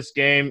side of this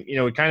game,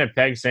 we kind of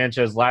pegged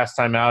Sanchez last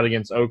time out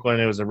against Oakland.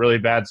 It was a really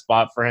bad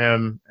spot for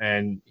him,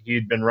 and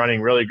he'd been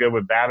running really good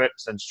with Babbitt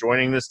since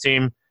joining this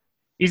team.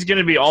 He's going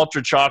to be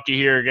ultra chalky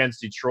here against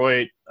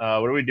Detroit.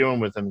 What are we doing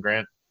with him,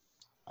 Grant?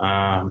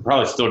 I'm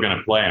probably still going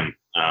to play him.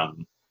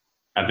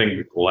 I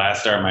think the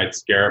last start might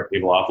scare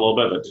people off a little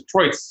bit, but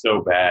Detroit's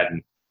so bad,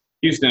 and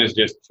Houston has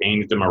just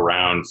changed him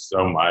around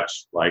so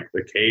much. Like,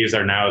 the K's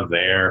are now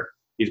there.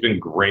 He's been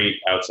great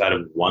outside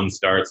of one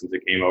start since he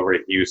came over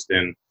to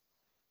Houston.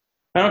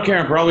 I don't care.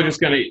 I'm probably just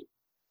going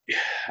to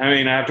 – I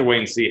have to wait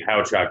and see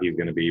how chalky he's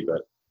going to be,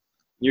 but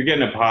you're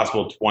getting a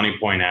possible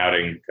 20-point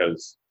outing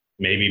because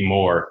maybe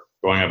more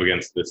going up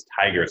against this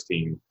Tigers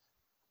team.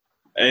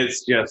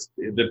 It's just –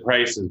 the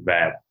price is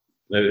bad.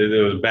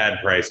 It was bad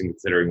pricing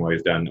considering what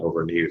he's done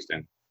over in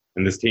Houston.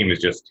 And this team is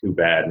just too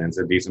bad, and it's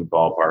a decent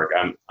ballpark.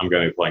 I'm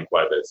going to be playing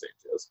quite a bit of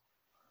Sanchez.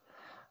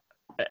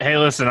 Hey,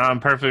 listen, I'm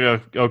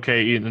perfectly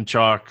okay eating the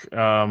chalk.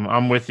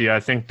 I'm with you. I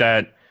think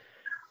that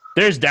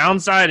there's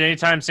downside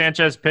anytime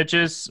Sanchez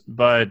pitches,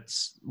 but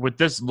with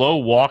this low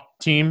walk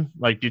team,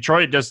 like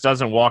Detroit just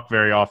doesn't walk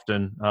very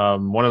often.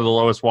 One of the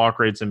lowest walk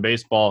rates in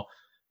baseball.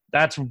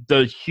 That's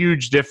the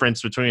huge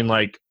difference between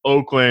like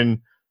Oakland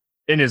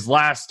in his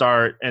last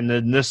start and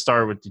then this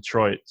start with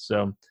Detroit.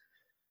 So,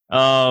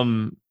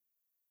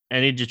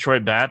 any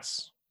Detroit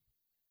bats?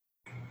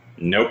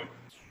 Nope.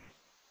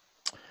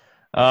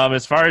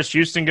 As far as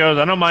Houston goes,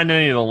 I don't mind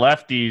any of the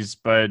lefties,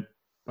 but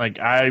like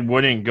I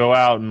wouldn't go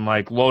out and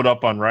like load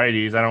up on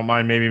righties. I don't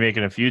mind maybe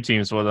making a few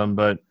teams with them,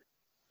 but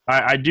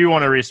I do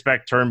want to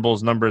respect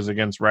Turnbull's numbers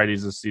against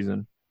righties this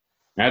season.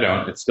 I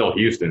don't. It's still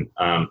Houston.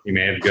 He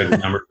may have good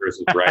numbers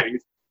versus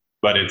righties,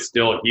 but it's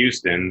still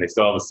Houston. They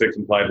still have a 6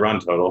 implied run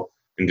total,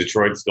 and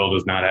Detroit still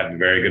does not have a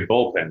very good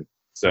bullpen.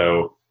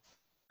 So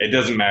it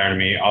doesn't matter to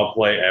me. I'll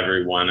play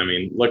everyone.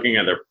 Looking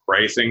at their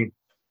pricing,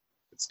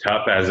 it's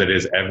tough as it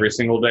is every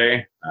single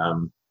day.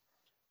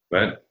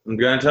 But I'm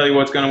going to tell you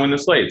what's going to win the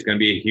slate. It's going to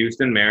be a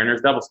Houston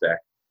Mariners double stack.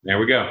 There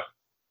we go.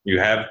 You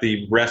have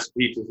the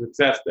recipe to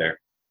success there.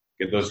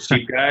 Get those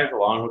cheap guys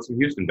along with some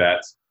Houston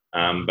bats.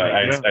 But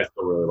I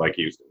still really like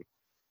Houston.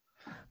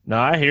 No,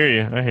 I hear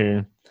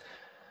you.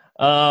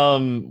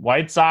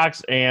 White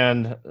Sox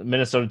and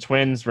Minnesota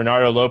Twins,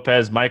 Renato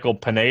Lopez, Michael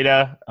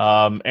Pineda.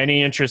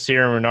 Any interest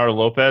here in Renato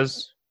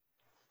Lopez?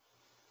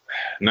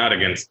 Not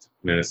against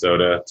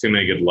Minnesota. Too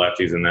many good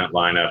lefties in that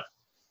lineup.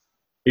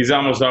 He's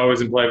almost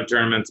always in play for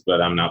tournaments, but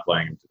I'm not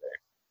playing him today.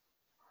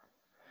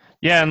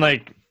 Yeah, and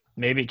like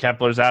maybe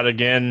Kepler's out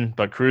again,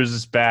 but Cruz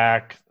is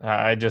back.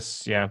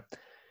 Get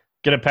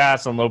a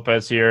pass on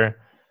Lopez here.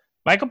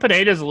 Michael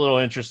Pineda is a little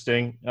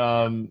interesting.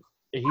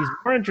 He's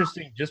more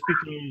interesting just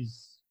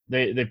because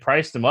they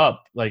priced him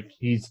up. Like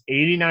he's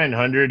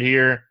 8,900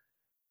 here,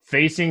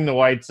 facing the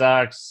White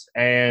Sox,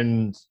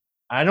 and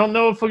I don't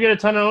know if we'll get a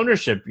ton of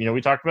ownership.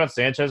 We talked about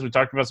Sanchez. We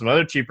talked about some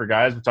other cheaper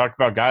guys. We talked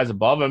about guys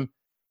above him.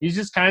 He's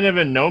just kind of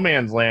in no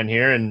man's land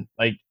here, and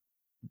like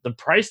the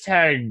price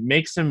tag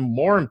makes him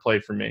more in play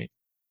for me.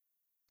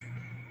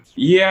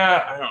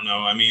 Yeah, I don't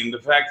know.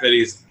 The fact that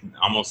he's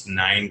almost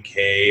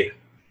 9K,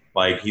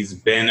 like he's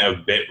been a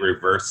bit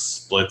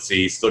reverse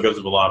splitsy, still goes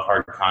with a lot of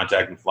hard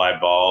contact and fly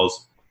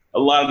balls. A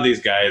lot of these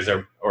guys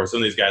some of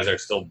these guys are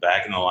still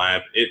back in the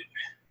lineup.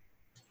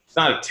 It's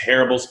not a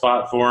terrible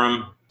spot for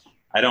him.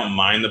 I don't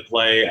mind the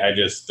play.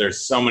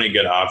 There's so many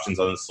good options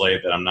on the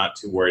slate that I'm not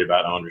too worried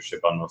about ownership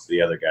on most of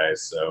the other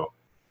guys. So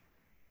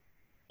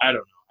I don't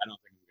know. I don't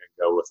think I'm going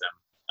to go with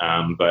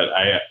him. But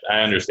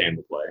I understand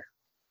the play.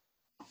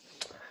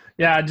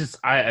 Yeah,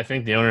 I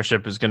think the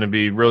ownership is going to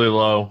be really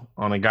low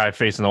on a guy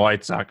facing the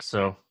White Sox.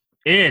 So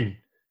in.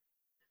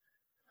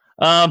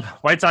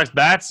 White Sox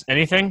bats,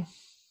 anything?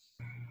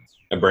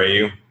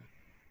 Abreu.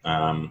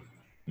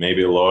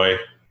 maybe Loy,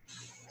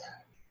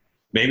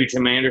 maybe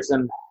Tim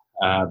Anderson,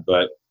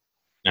 but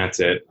that's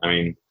it. I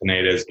mean,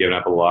 Pineda's given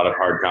up a lot of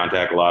hard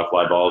contact, a lot of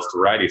fly balls to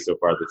righties so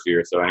far this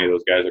year, so any of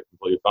those guys are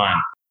completely fine.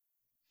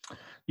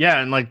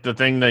 Yeah, and like the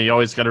thing that you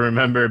always got to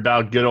remember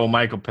about good old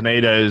Michael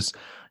Pineda is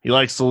he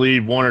likes to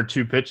leave one or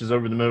two pitches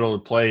over the middle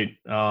of the plate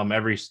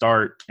every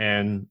start,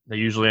 and they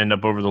usually end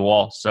up over the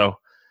wall. So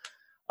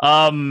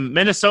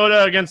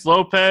Minnesota against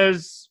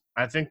Lopez,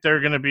 I think they're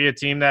going to be a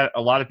team that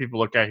a lot of people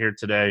look at here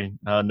today.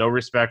 No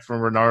respect for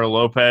Reynaldo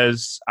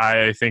Lopez.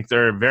 I think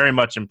they're very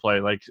much in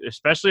play, like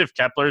especially if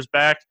Kepler's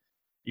back.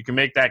 You can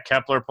make that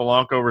Kepler,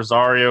 Polanco,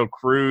 Rosario,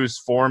 Cruz,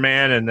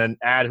 four-man, and then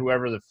add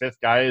whoever the fifth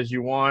guy is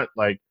you want.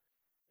 Like,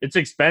 it's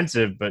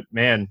expensive, but,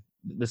 man,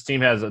 this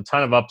team has a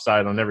ton of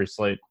upside on every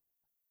slate.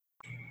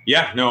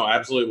 Yeah, no,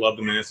 absolutely love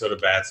the Minnesota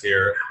bats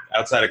here.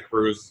 Outside of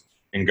Cruz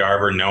and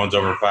Garver, no one's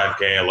over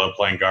 5K. I love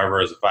playing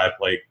Garver as a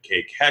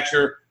 5K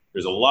catcher.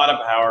 There's a lot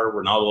of power.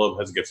 Reynaldo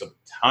Lopez gets a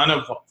ton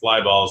of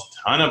fly balls,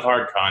 ton of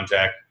hard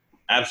contact.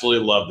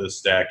 Absolutely love this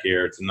stack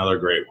here. It's another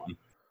great one.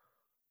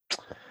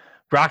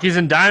 Rockies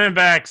and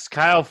Diamondbacks,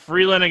 Kyle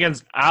Freeland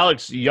against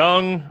Alex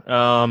Young.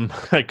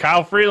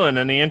 Kyle Freeland,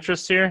 any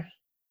interest here?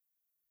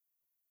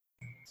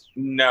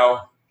 No,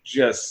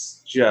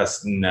 just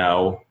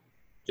no.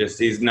 Just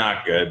he's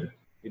not good.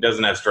 He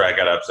doesn't have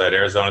strikeout upside.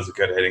 Arizona's a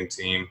good hitting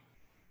team.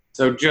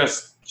 So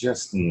just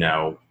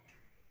no.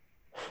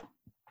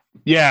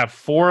 Yeah,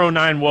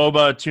 409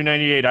 WOBA,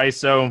 298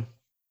 ISO,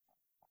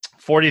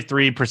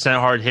 43%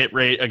 hard hit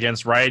rate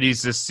against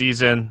righties this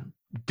season.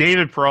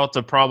 David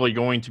Peralta probably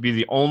going to be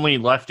the only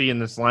lefty in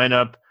this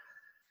lineup.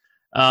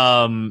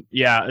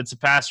 Yeah, it's a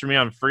pass for me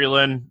on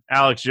Freeland.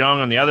 Alex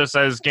Young on the other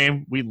side of this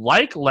game. We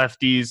like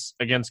lefties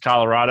against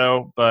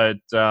Colorado, but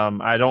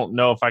I don't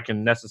know if I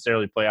can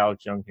necessarily play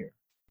Alex Young here.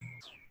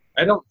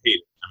 I don't hate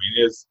it. I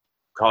mean, it is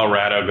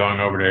Colorado going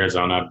over to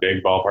Arizona,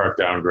 big ballpark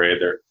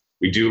downgrade.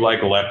 We do like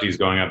lefties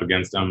going up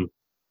against them.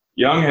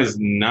 Young has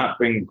not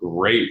been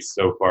great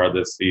so far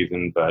this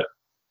season, but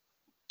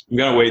I'm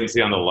going to wait and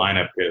see on the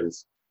lineup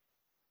because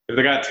if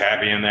they got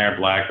Tappy in there,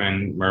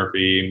 Blackman,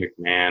 Murphy,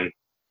 McMahon,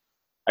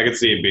 I could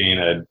see it being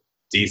a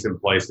decent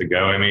place to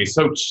go. I mean, he's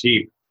so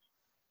cheap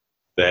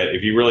that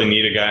if you really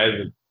need a guy,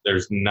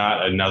 there's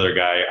not another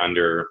guy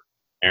under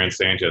Aaron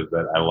Sanchez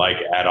that I like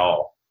at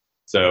all.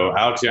 So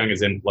Alex Young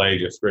is in play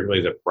just strictly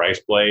as a price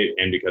play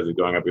and because he's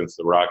going up against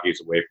the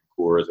Rockies away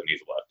from Coors and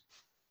he's left.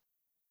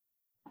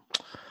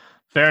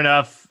 Fair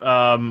enough.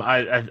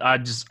 I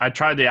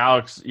tried the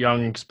Alex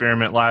Young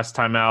experiment last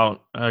time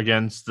out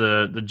against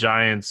the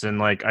Giants, and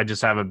like I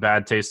just have a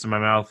bad taste in my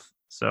mouth.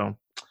 So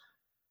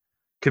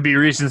could be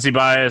recency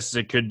bias.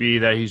 It could be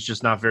that he's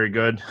just not very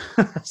good.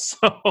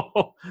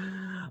 So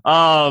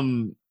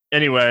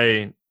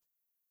anyway,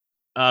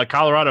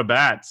 Colorado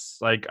bats.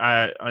 Like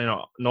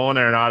Nolan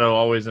Arenado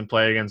always in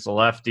play against the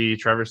lefty.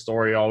 Trevor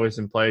Story always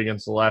in play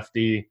against the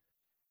lefty.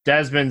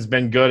 Desmond's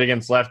been good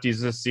against lefties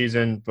this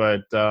season,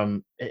 but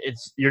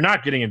you're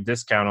not getting a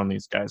discount on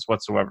these guys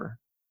whatsoever.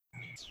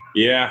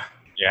 Yeah. I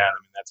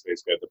mean, that's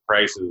basically it. The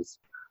prices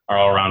are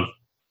all around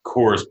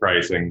Coors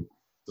pricing.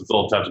 So it's a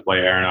little tough to play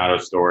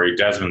Arenado's Story.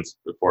 Desmond's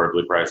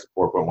reportedly priced at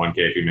 4.1K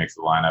if he makes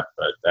the lineup,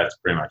 but that's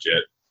pretty much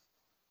it.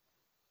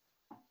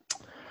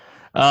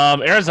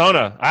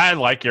 Arizona. I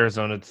like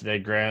Arizona today,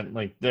 Grant.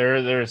 Like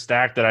they're a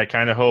stack that I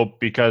kind of hope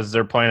because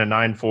they're playing a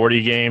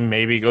 940 game,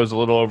 maybe goes a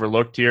little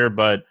overlooked here,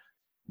 but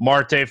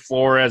Marte,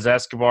 Flores,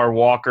 Escobar,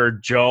 Walker,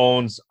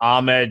 Jones,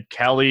 Ahmed,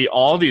 Kelly,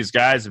 all these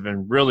guys have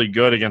been really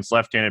good against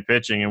left-handed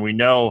pitching, and we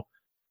know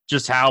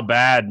just how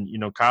bad,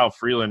 Kyle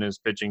Freeland is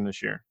pitching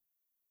this year.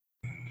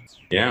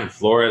 Yeah,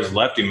 Flores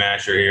lefty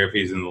masher here if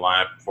he's in the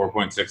lineup.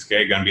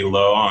 4.6K, going to be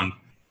low on.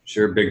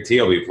 Sure, Big T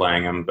will be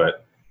playing him,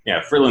 but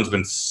yeah, Freeland's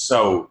been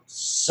so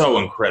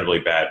incredibly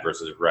bad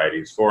versus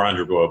righties.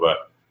 400 WOBA,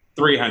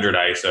 300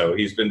 ISO.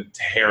 He's been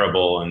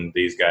terrible, and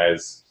these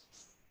guys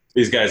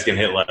can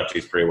hit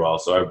lefties pretty well.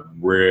 So I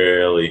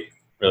really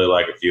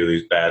like a few of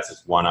these bats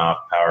as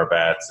one-off power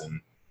bats, and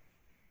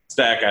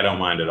stack I don't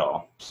mind at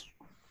all.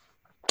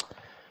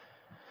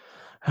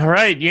 All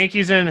right,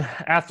 Yankees and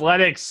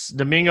Athletics.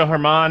 Domingo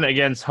Germán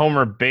against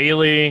Homer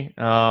Bailey.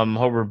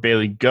 Homer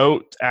Bailey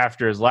GOAT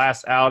after his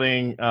last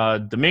outing.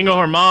 Domingo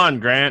Germán,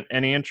 Grant,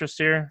 any interest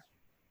here?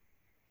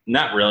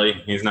 Not really.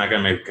 He's not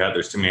going to make the cut.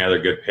 There's too many other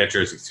good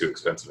pitchers. He's too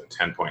expensive at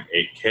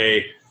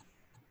 10.8K.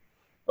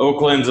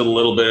 Oakland's a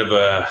little bit of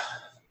a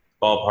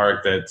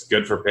ballpark that's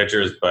good for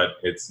pitchers, but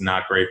it's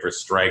not great for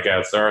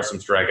strikeouts. There are some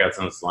strikeouts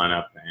in this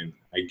lineup, and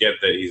I get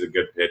that he's a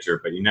good pitcher,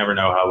 but you never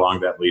know how long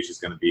that leash is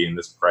going to be in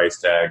this price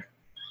tag.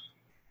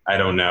 I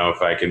don't know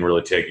if I can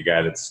really take a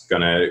guy that's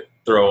going to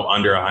throw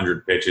under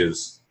 100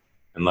 pitches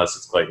unless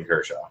it's Clayton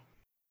Kershaw.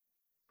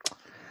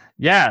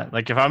 Yeah,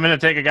 like if I'm going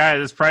to take a guy at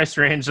this price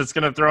range that's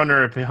going to throw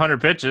under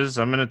 100 pitches,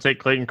 I'm going to take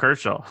Clayton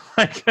Kershaw.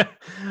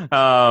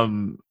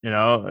 The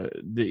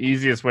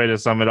easiest way to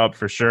sum it up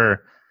for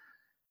sure.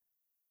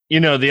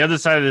 The other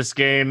side of this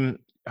game,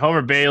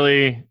 Homer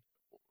Bailey,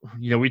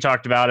 we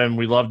talked about him.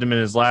 We loved him in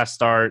his last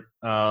start.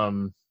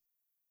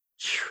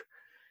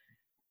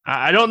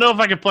 I don't know if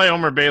I could play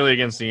Homer Bailey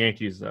against the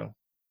Yankees, though.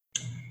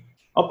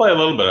 I'll play a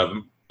little bit of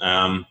him.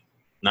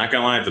 Not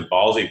going to lie, it's a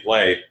ballsy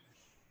play,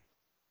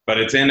 but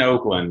it's in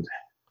Oakland.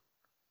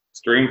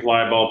 Extreme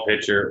fly ball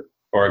pitcher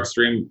or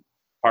extreme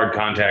hard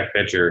contact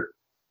pitcher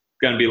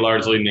going to be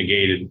largely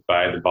negated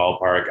by the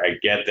ballpark. I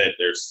get that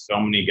there's so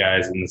many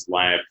guys in this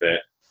lineup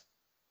that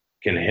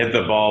can hit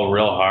the ball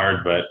real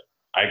hard, but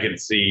I could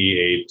see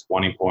a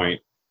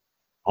 20-point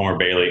Homer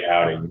Bailey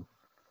outing.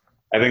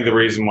 I think the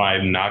reason why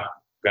I'm not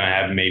going to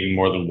have maybe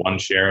more than one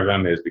share of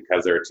him is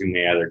because there are too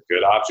many other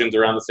good options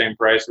around the same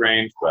price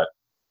range. But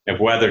if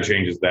weather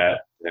changes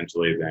that,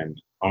 potentially, then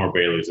Homer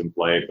Bailey's in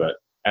play. But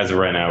as of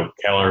right now,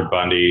 Keller,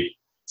 Bundy,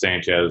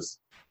 Sanchez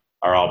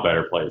are all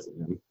better plays than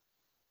him.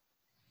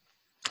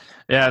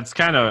 Yeah, it's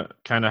kind of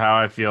how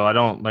I feel. I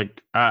don't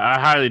I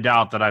highly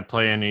doubt that I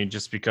play any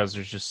just because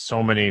there's just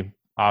so many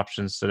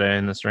options today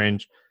in this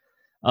range.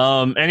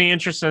 Any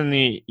interest in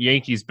the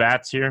Yankees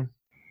bats here?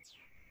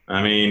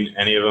 I mean,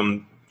 any of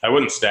them. I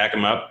wouldn't stack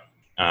them up,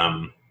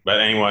 but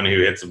anyone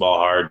who hits the ball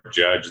hard,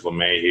 Judge,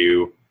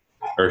 LeMahieu,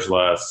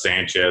 Urshela,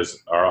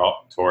 Sanchez,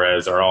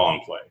 Torres are all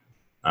in play.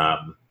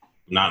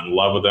 Not in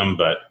love with them,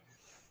 but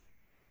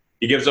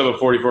he gives up a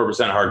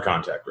 44% hard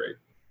contact rate.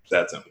 It's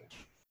that simple.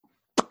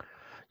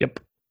 Yep.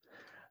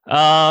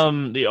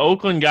 The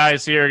Oakland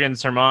guys here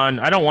against Herman.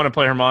 I don't want to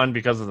play Herman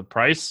because of the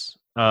price.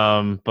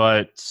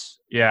 But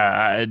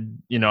yeah,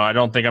 I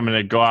don't think I'm going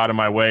to go out of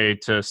my way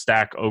to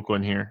stack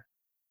Oakland here.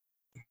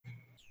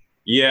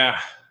 Yeah,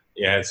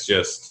 it's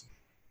just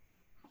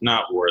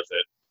not worth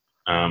it.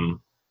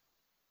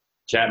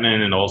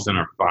 Chapman and Olsen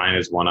are fine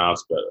as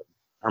one-offs, but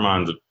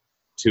Herman's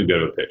too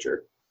good of a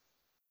pitcher.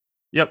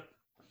 Yep.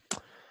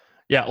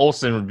 Yeah,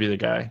 Olsen would be the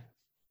guy.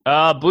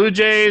 Blue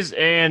Jays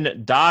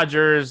and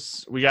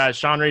Dodgers. We got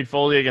Sean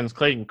Reed-Foley against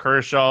Clayton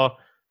Kershaw.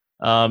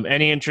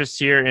 Any interest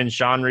here in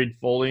Sean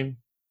Reed-Foley?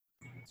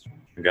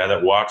 A guy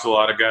that walks a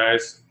lot of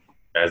guys,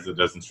 guys that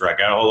doesn't strike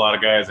out a whole lot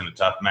of guys in a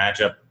tough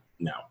matchup?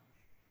 No.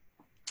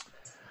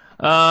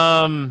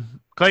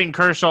 Clayton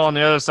Kershaw on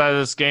the other side of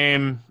this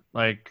game,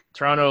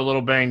 Toronto a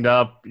little banged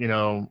up,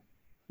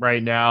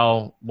 right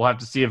now. We'll have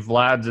to see if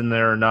Vlad's in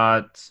there or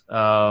not.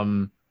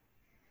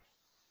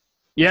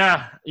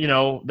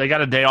 They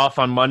got a day off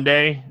on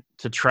Monday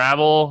to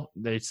travel.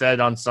 They said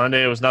on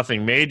Sunday it was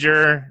nothing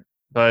major,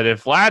 but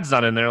if Vlad's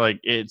not in there,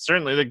 it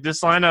certainly this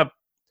lineup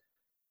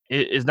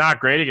is not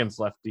great against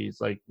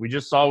lefties. We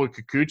just saw what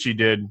Kikuchi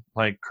did.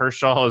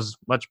 Kershaw is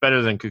much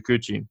better than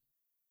Kikuchi.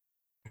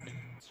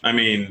 I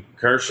mean,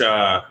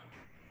 Kershaw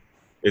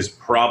is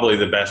probably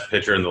the best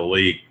pitcher in the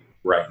league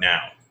right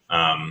now.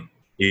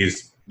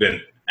 He's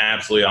been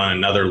absolutely on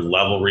another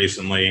level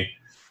recently.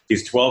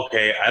 He's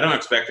 12K. I don't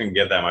expect him to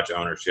get that much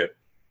ownership.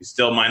 He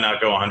still might not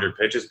go 100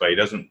 pitches, but he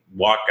doesn't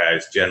walk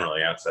guys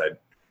generally outside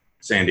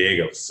San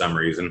Diego for some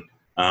reason.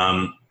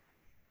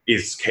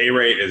 His K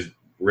rate has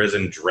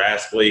risen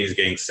drastically. He's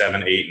getting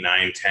 7, 8,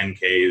 9, 10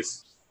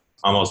 Ks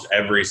almost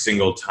every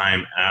single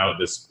time out.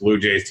 This Blue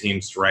Jays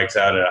team strikes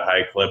out at a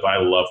high clip. I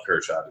love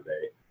Kershaw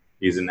today.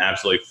 He's an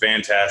absolutely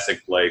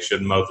fantastic play.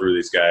 Shouldn't mow through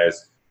these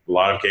guys. A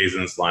lot of Ks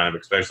in this lineup,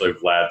 especially if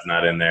Vlad's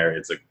not in there.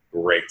 It's a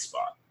great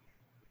spot.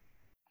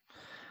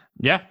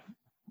 Yeah.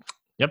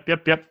 Yep.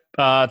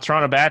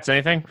 Toronto bats,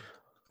 anything?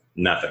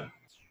 Nothing.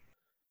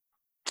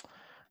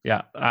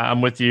 Yeah,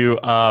 I'm with you.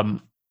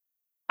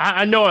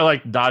 I know I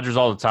like the Dodgers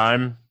all the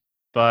time,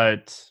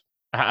 but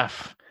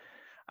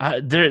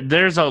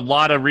there's a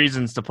lot of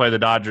reasons to play the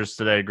Dodgers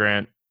today,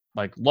 Grant.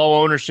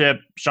 Low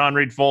ownership, Sean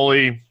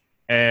Reed-Foley,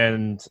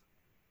 and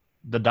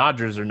the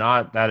Dodgers are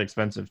not that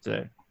expensive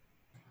today.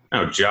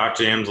 No, Jock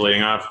Jam's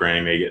leading off.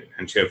 Granny may get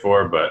pinch hit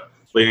for, but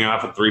leading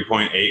off at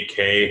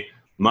 3.8K.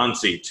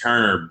 Muncy,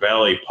 Turner,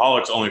 Belly,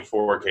 Pollock's only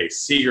 4K,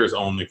 Seager's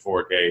only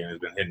 4K, and has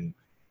been hitting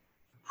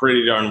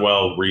pretty darn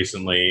well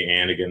recently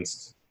and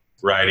against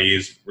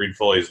righties.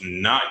 Reed-Foley's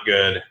not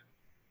good.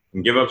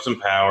 Can give up some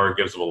power,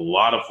 gives up a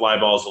lot of fly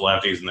balls to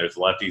lefties, and there's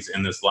lefties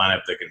in this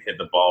lineup that can hit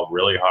the ball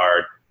really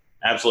hard.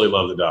 Absolutely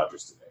love the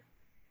Dodgers today.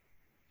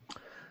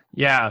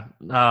 Yeah,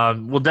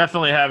 we'll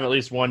definitely have at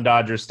least one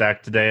Dodgers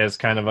stack today as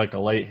kind of a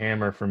late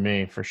hammer for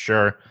me, for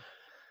sure.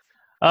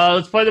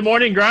 Let's play the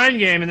morning grind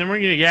game, and then we're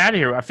going to get out of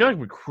here. I feel like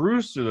we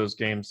cruised through those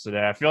games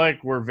today. I feel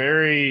like we're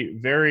very,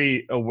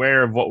 very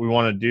aware of what we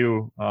want to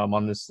do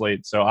on this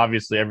slate. So,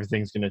 obviously,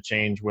 everything's going to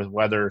change with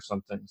weather or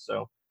something.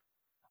 So,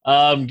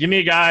 give me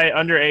a guy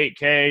under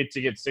 8K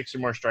to get 6 or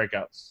more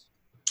strikeouts.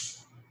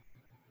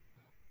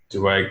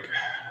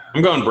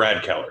 I'm going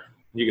Brad Keller.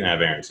 You can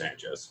have Aaron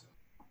Sanchez.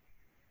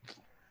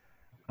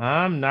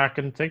 I'm not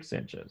going to take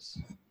Sanchez.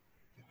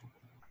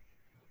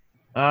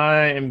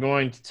 I am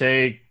going to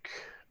take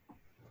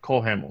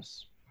Cole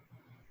Hamels.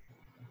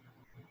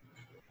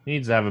 He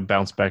needs to have a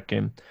bounce back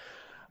game.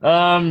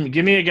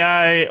 Give me a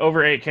guy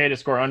over 8K to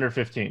score under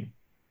 15.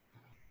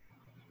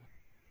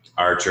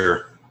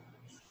 Archer.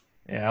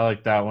 Yeah, I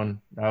like that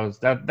one.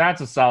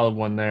 That's a solid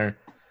one there.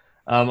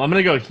 I'm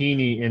gonna go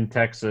Heaney in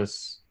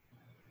Texas.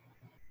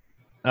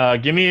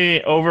 Give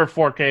me over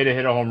 4K to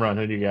hit a home run.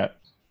 Who do you got?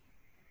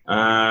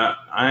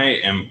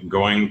 I am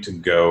going to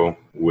go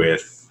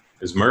with,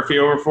 is Murphy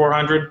over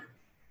 400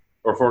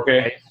 or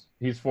 4K?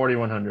 He's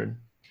 4,100.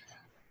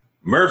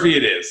 Murphy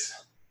it is.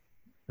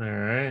 All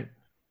right.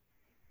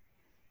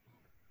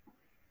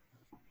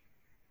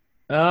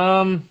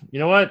 You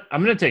know what?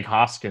 I'm going to take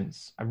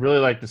Hoskins. I really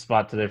like the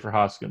spot today for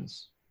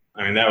Hoskins.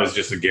 I mean, that was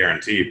just a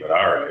guarantee, but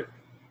all right.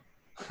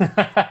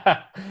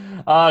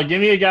 Give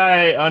me a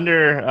guy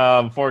under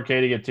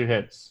 4K to get 2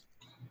 hits.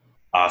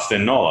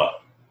 Austin Nola.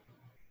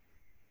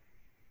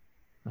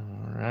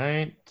 All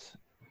right.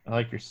 I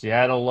like your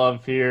Seattle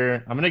love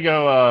here. I'm going to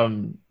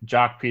go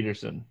Jock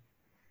Peterson.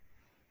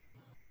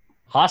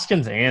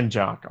 Hoskins and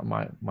Jock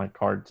on my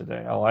card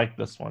today. I like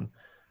this one.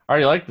 I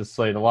already like this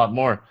slate a lot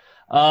more.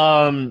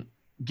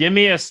 Give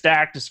me a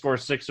stack to score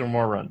 6 or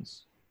more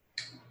runs.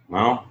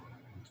 Well,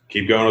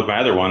 keep going with my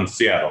other one,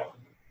 Seattle.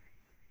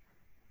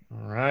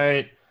 All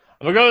right.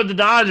 I'm going to go with the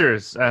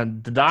Dodgers.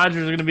 And the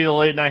Dodgers are going to be the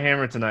late night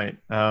hammer tonight.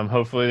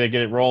 Hopefully they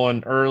get it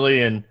rolling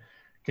early and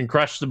can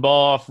crush the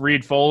ball off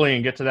Reed Foley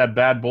and get to that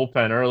bad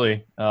bullpen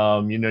early.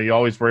 You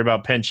always worry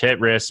about pinch hit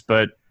risk,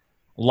 but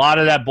a lot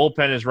of that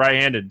bullpen is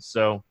right-handed.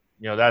 So,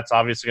 that's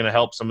obviously going to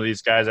help some of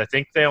these guys. I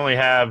think they only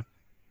have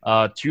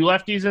 2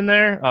 lefties in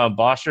there,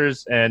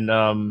 Boschers and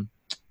I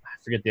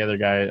forget the other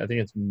guy. I think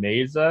it's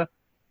Meza.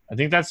 I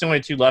think that's the only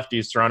 2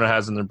 lefties Toronto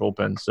has in their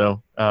bullpen.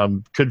 So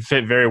could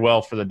fit very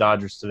well for the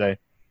Dodgers today.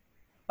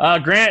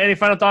 Grant, any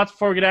final thoughts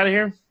before we get out of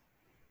here?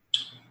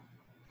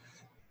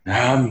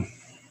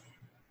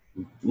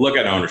 Look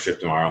at ownership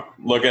tomorrow.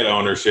 Look at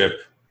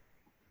ownership.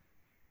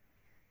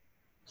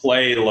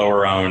 Play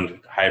lower-owned,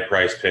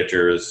 high-priced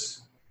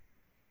pitchers.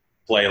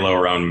 Play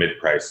lower-owned,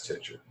 mid-priced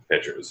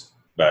pitchers.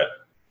 But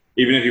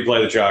even if you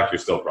play the chalk, you're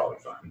still probably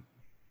fine.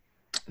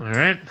 All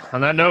right.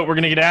 On that note, we're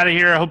going to get out of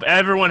here. I hope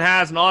everyone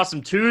has an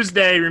awesome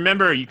Tuesday.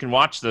 Remember, you can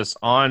watch this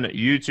on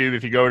YouTube.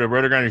 If you go to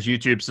RotoGrinders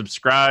YouTube,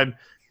 subscribe.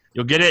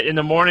 You'll get it in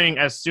the morning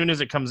as soon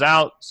as it comes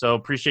out. So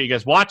appreciate you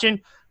guys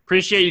watching.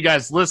 Appreciate you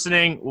guys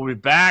listening. We'll be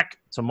back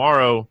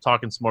tomorrow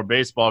talking some more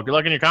baseball. Good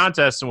luck in your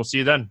contest, and we'll see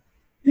you then.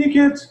 Hey,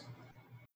 kids.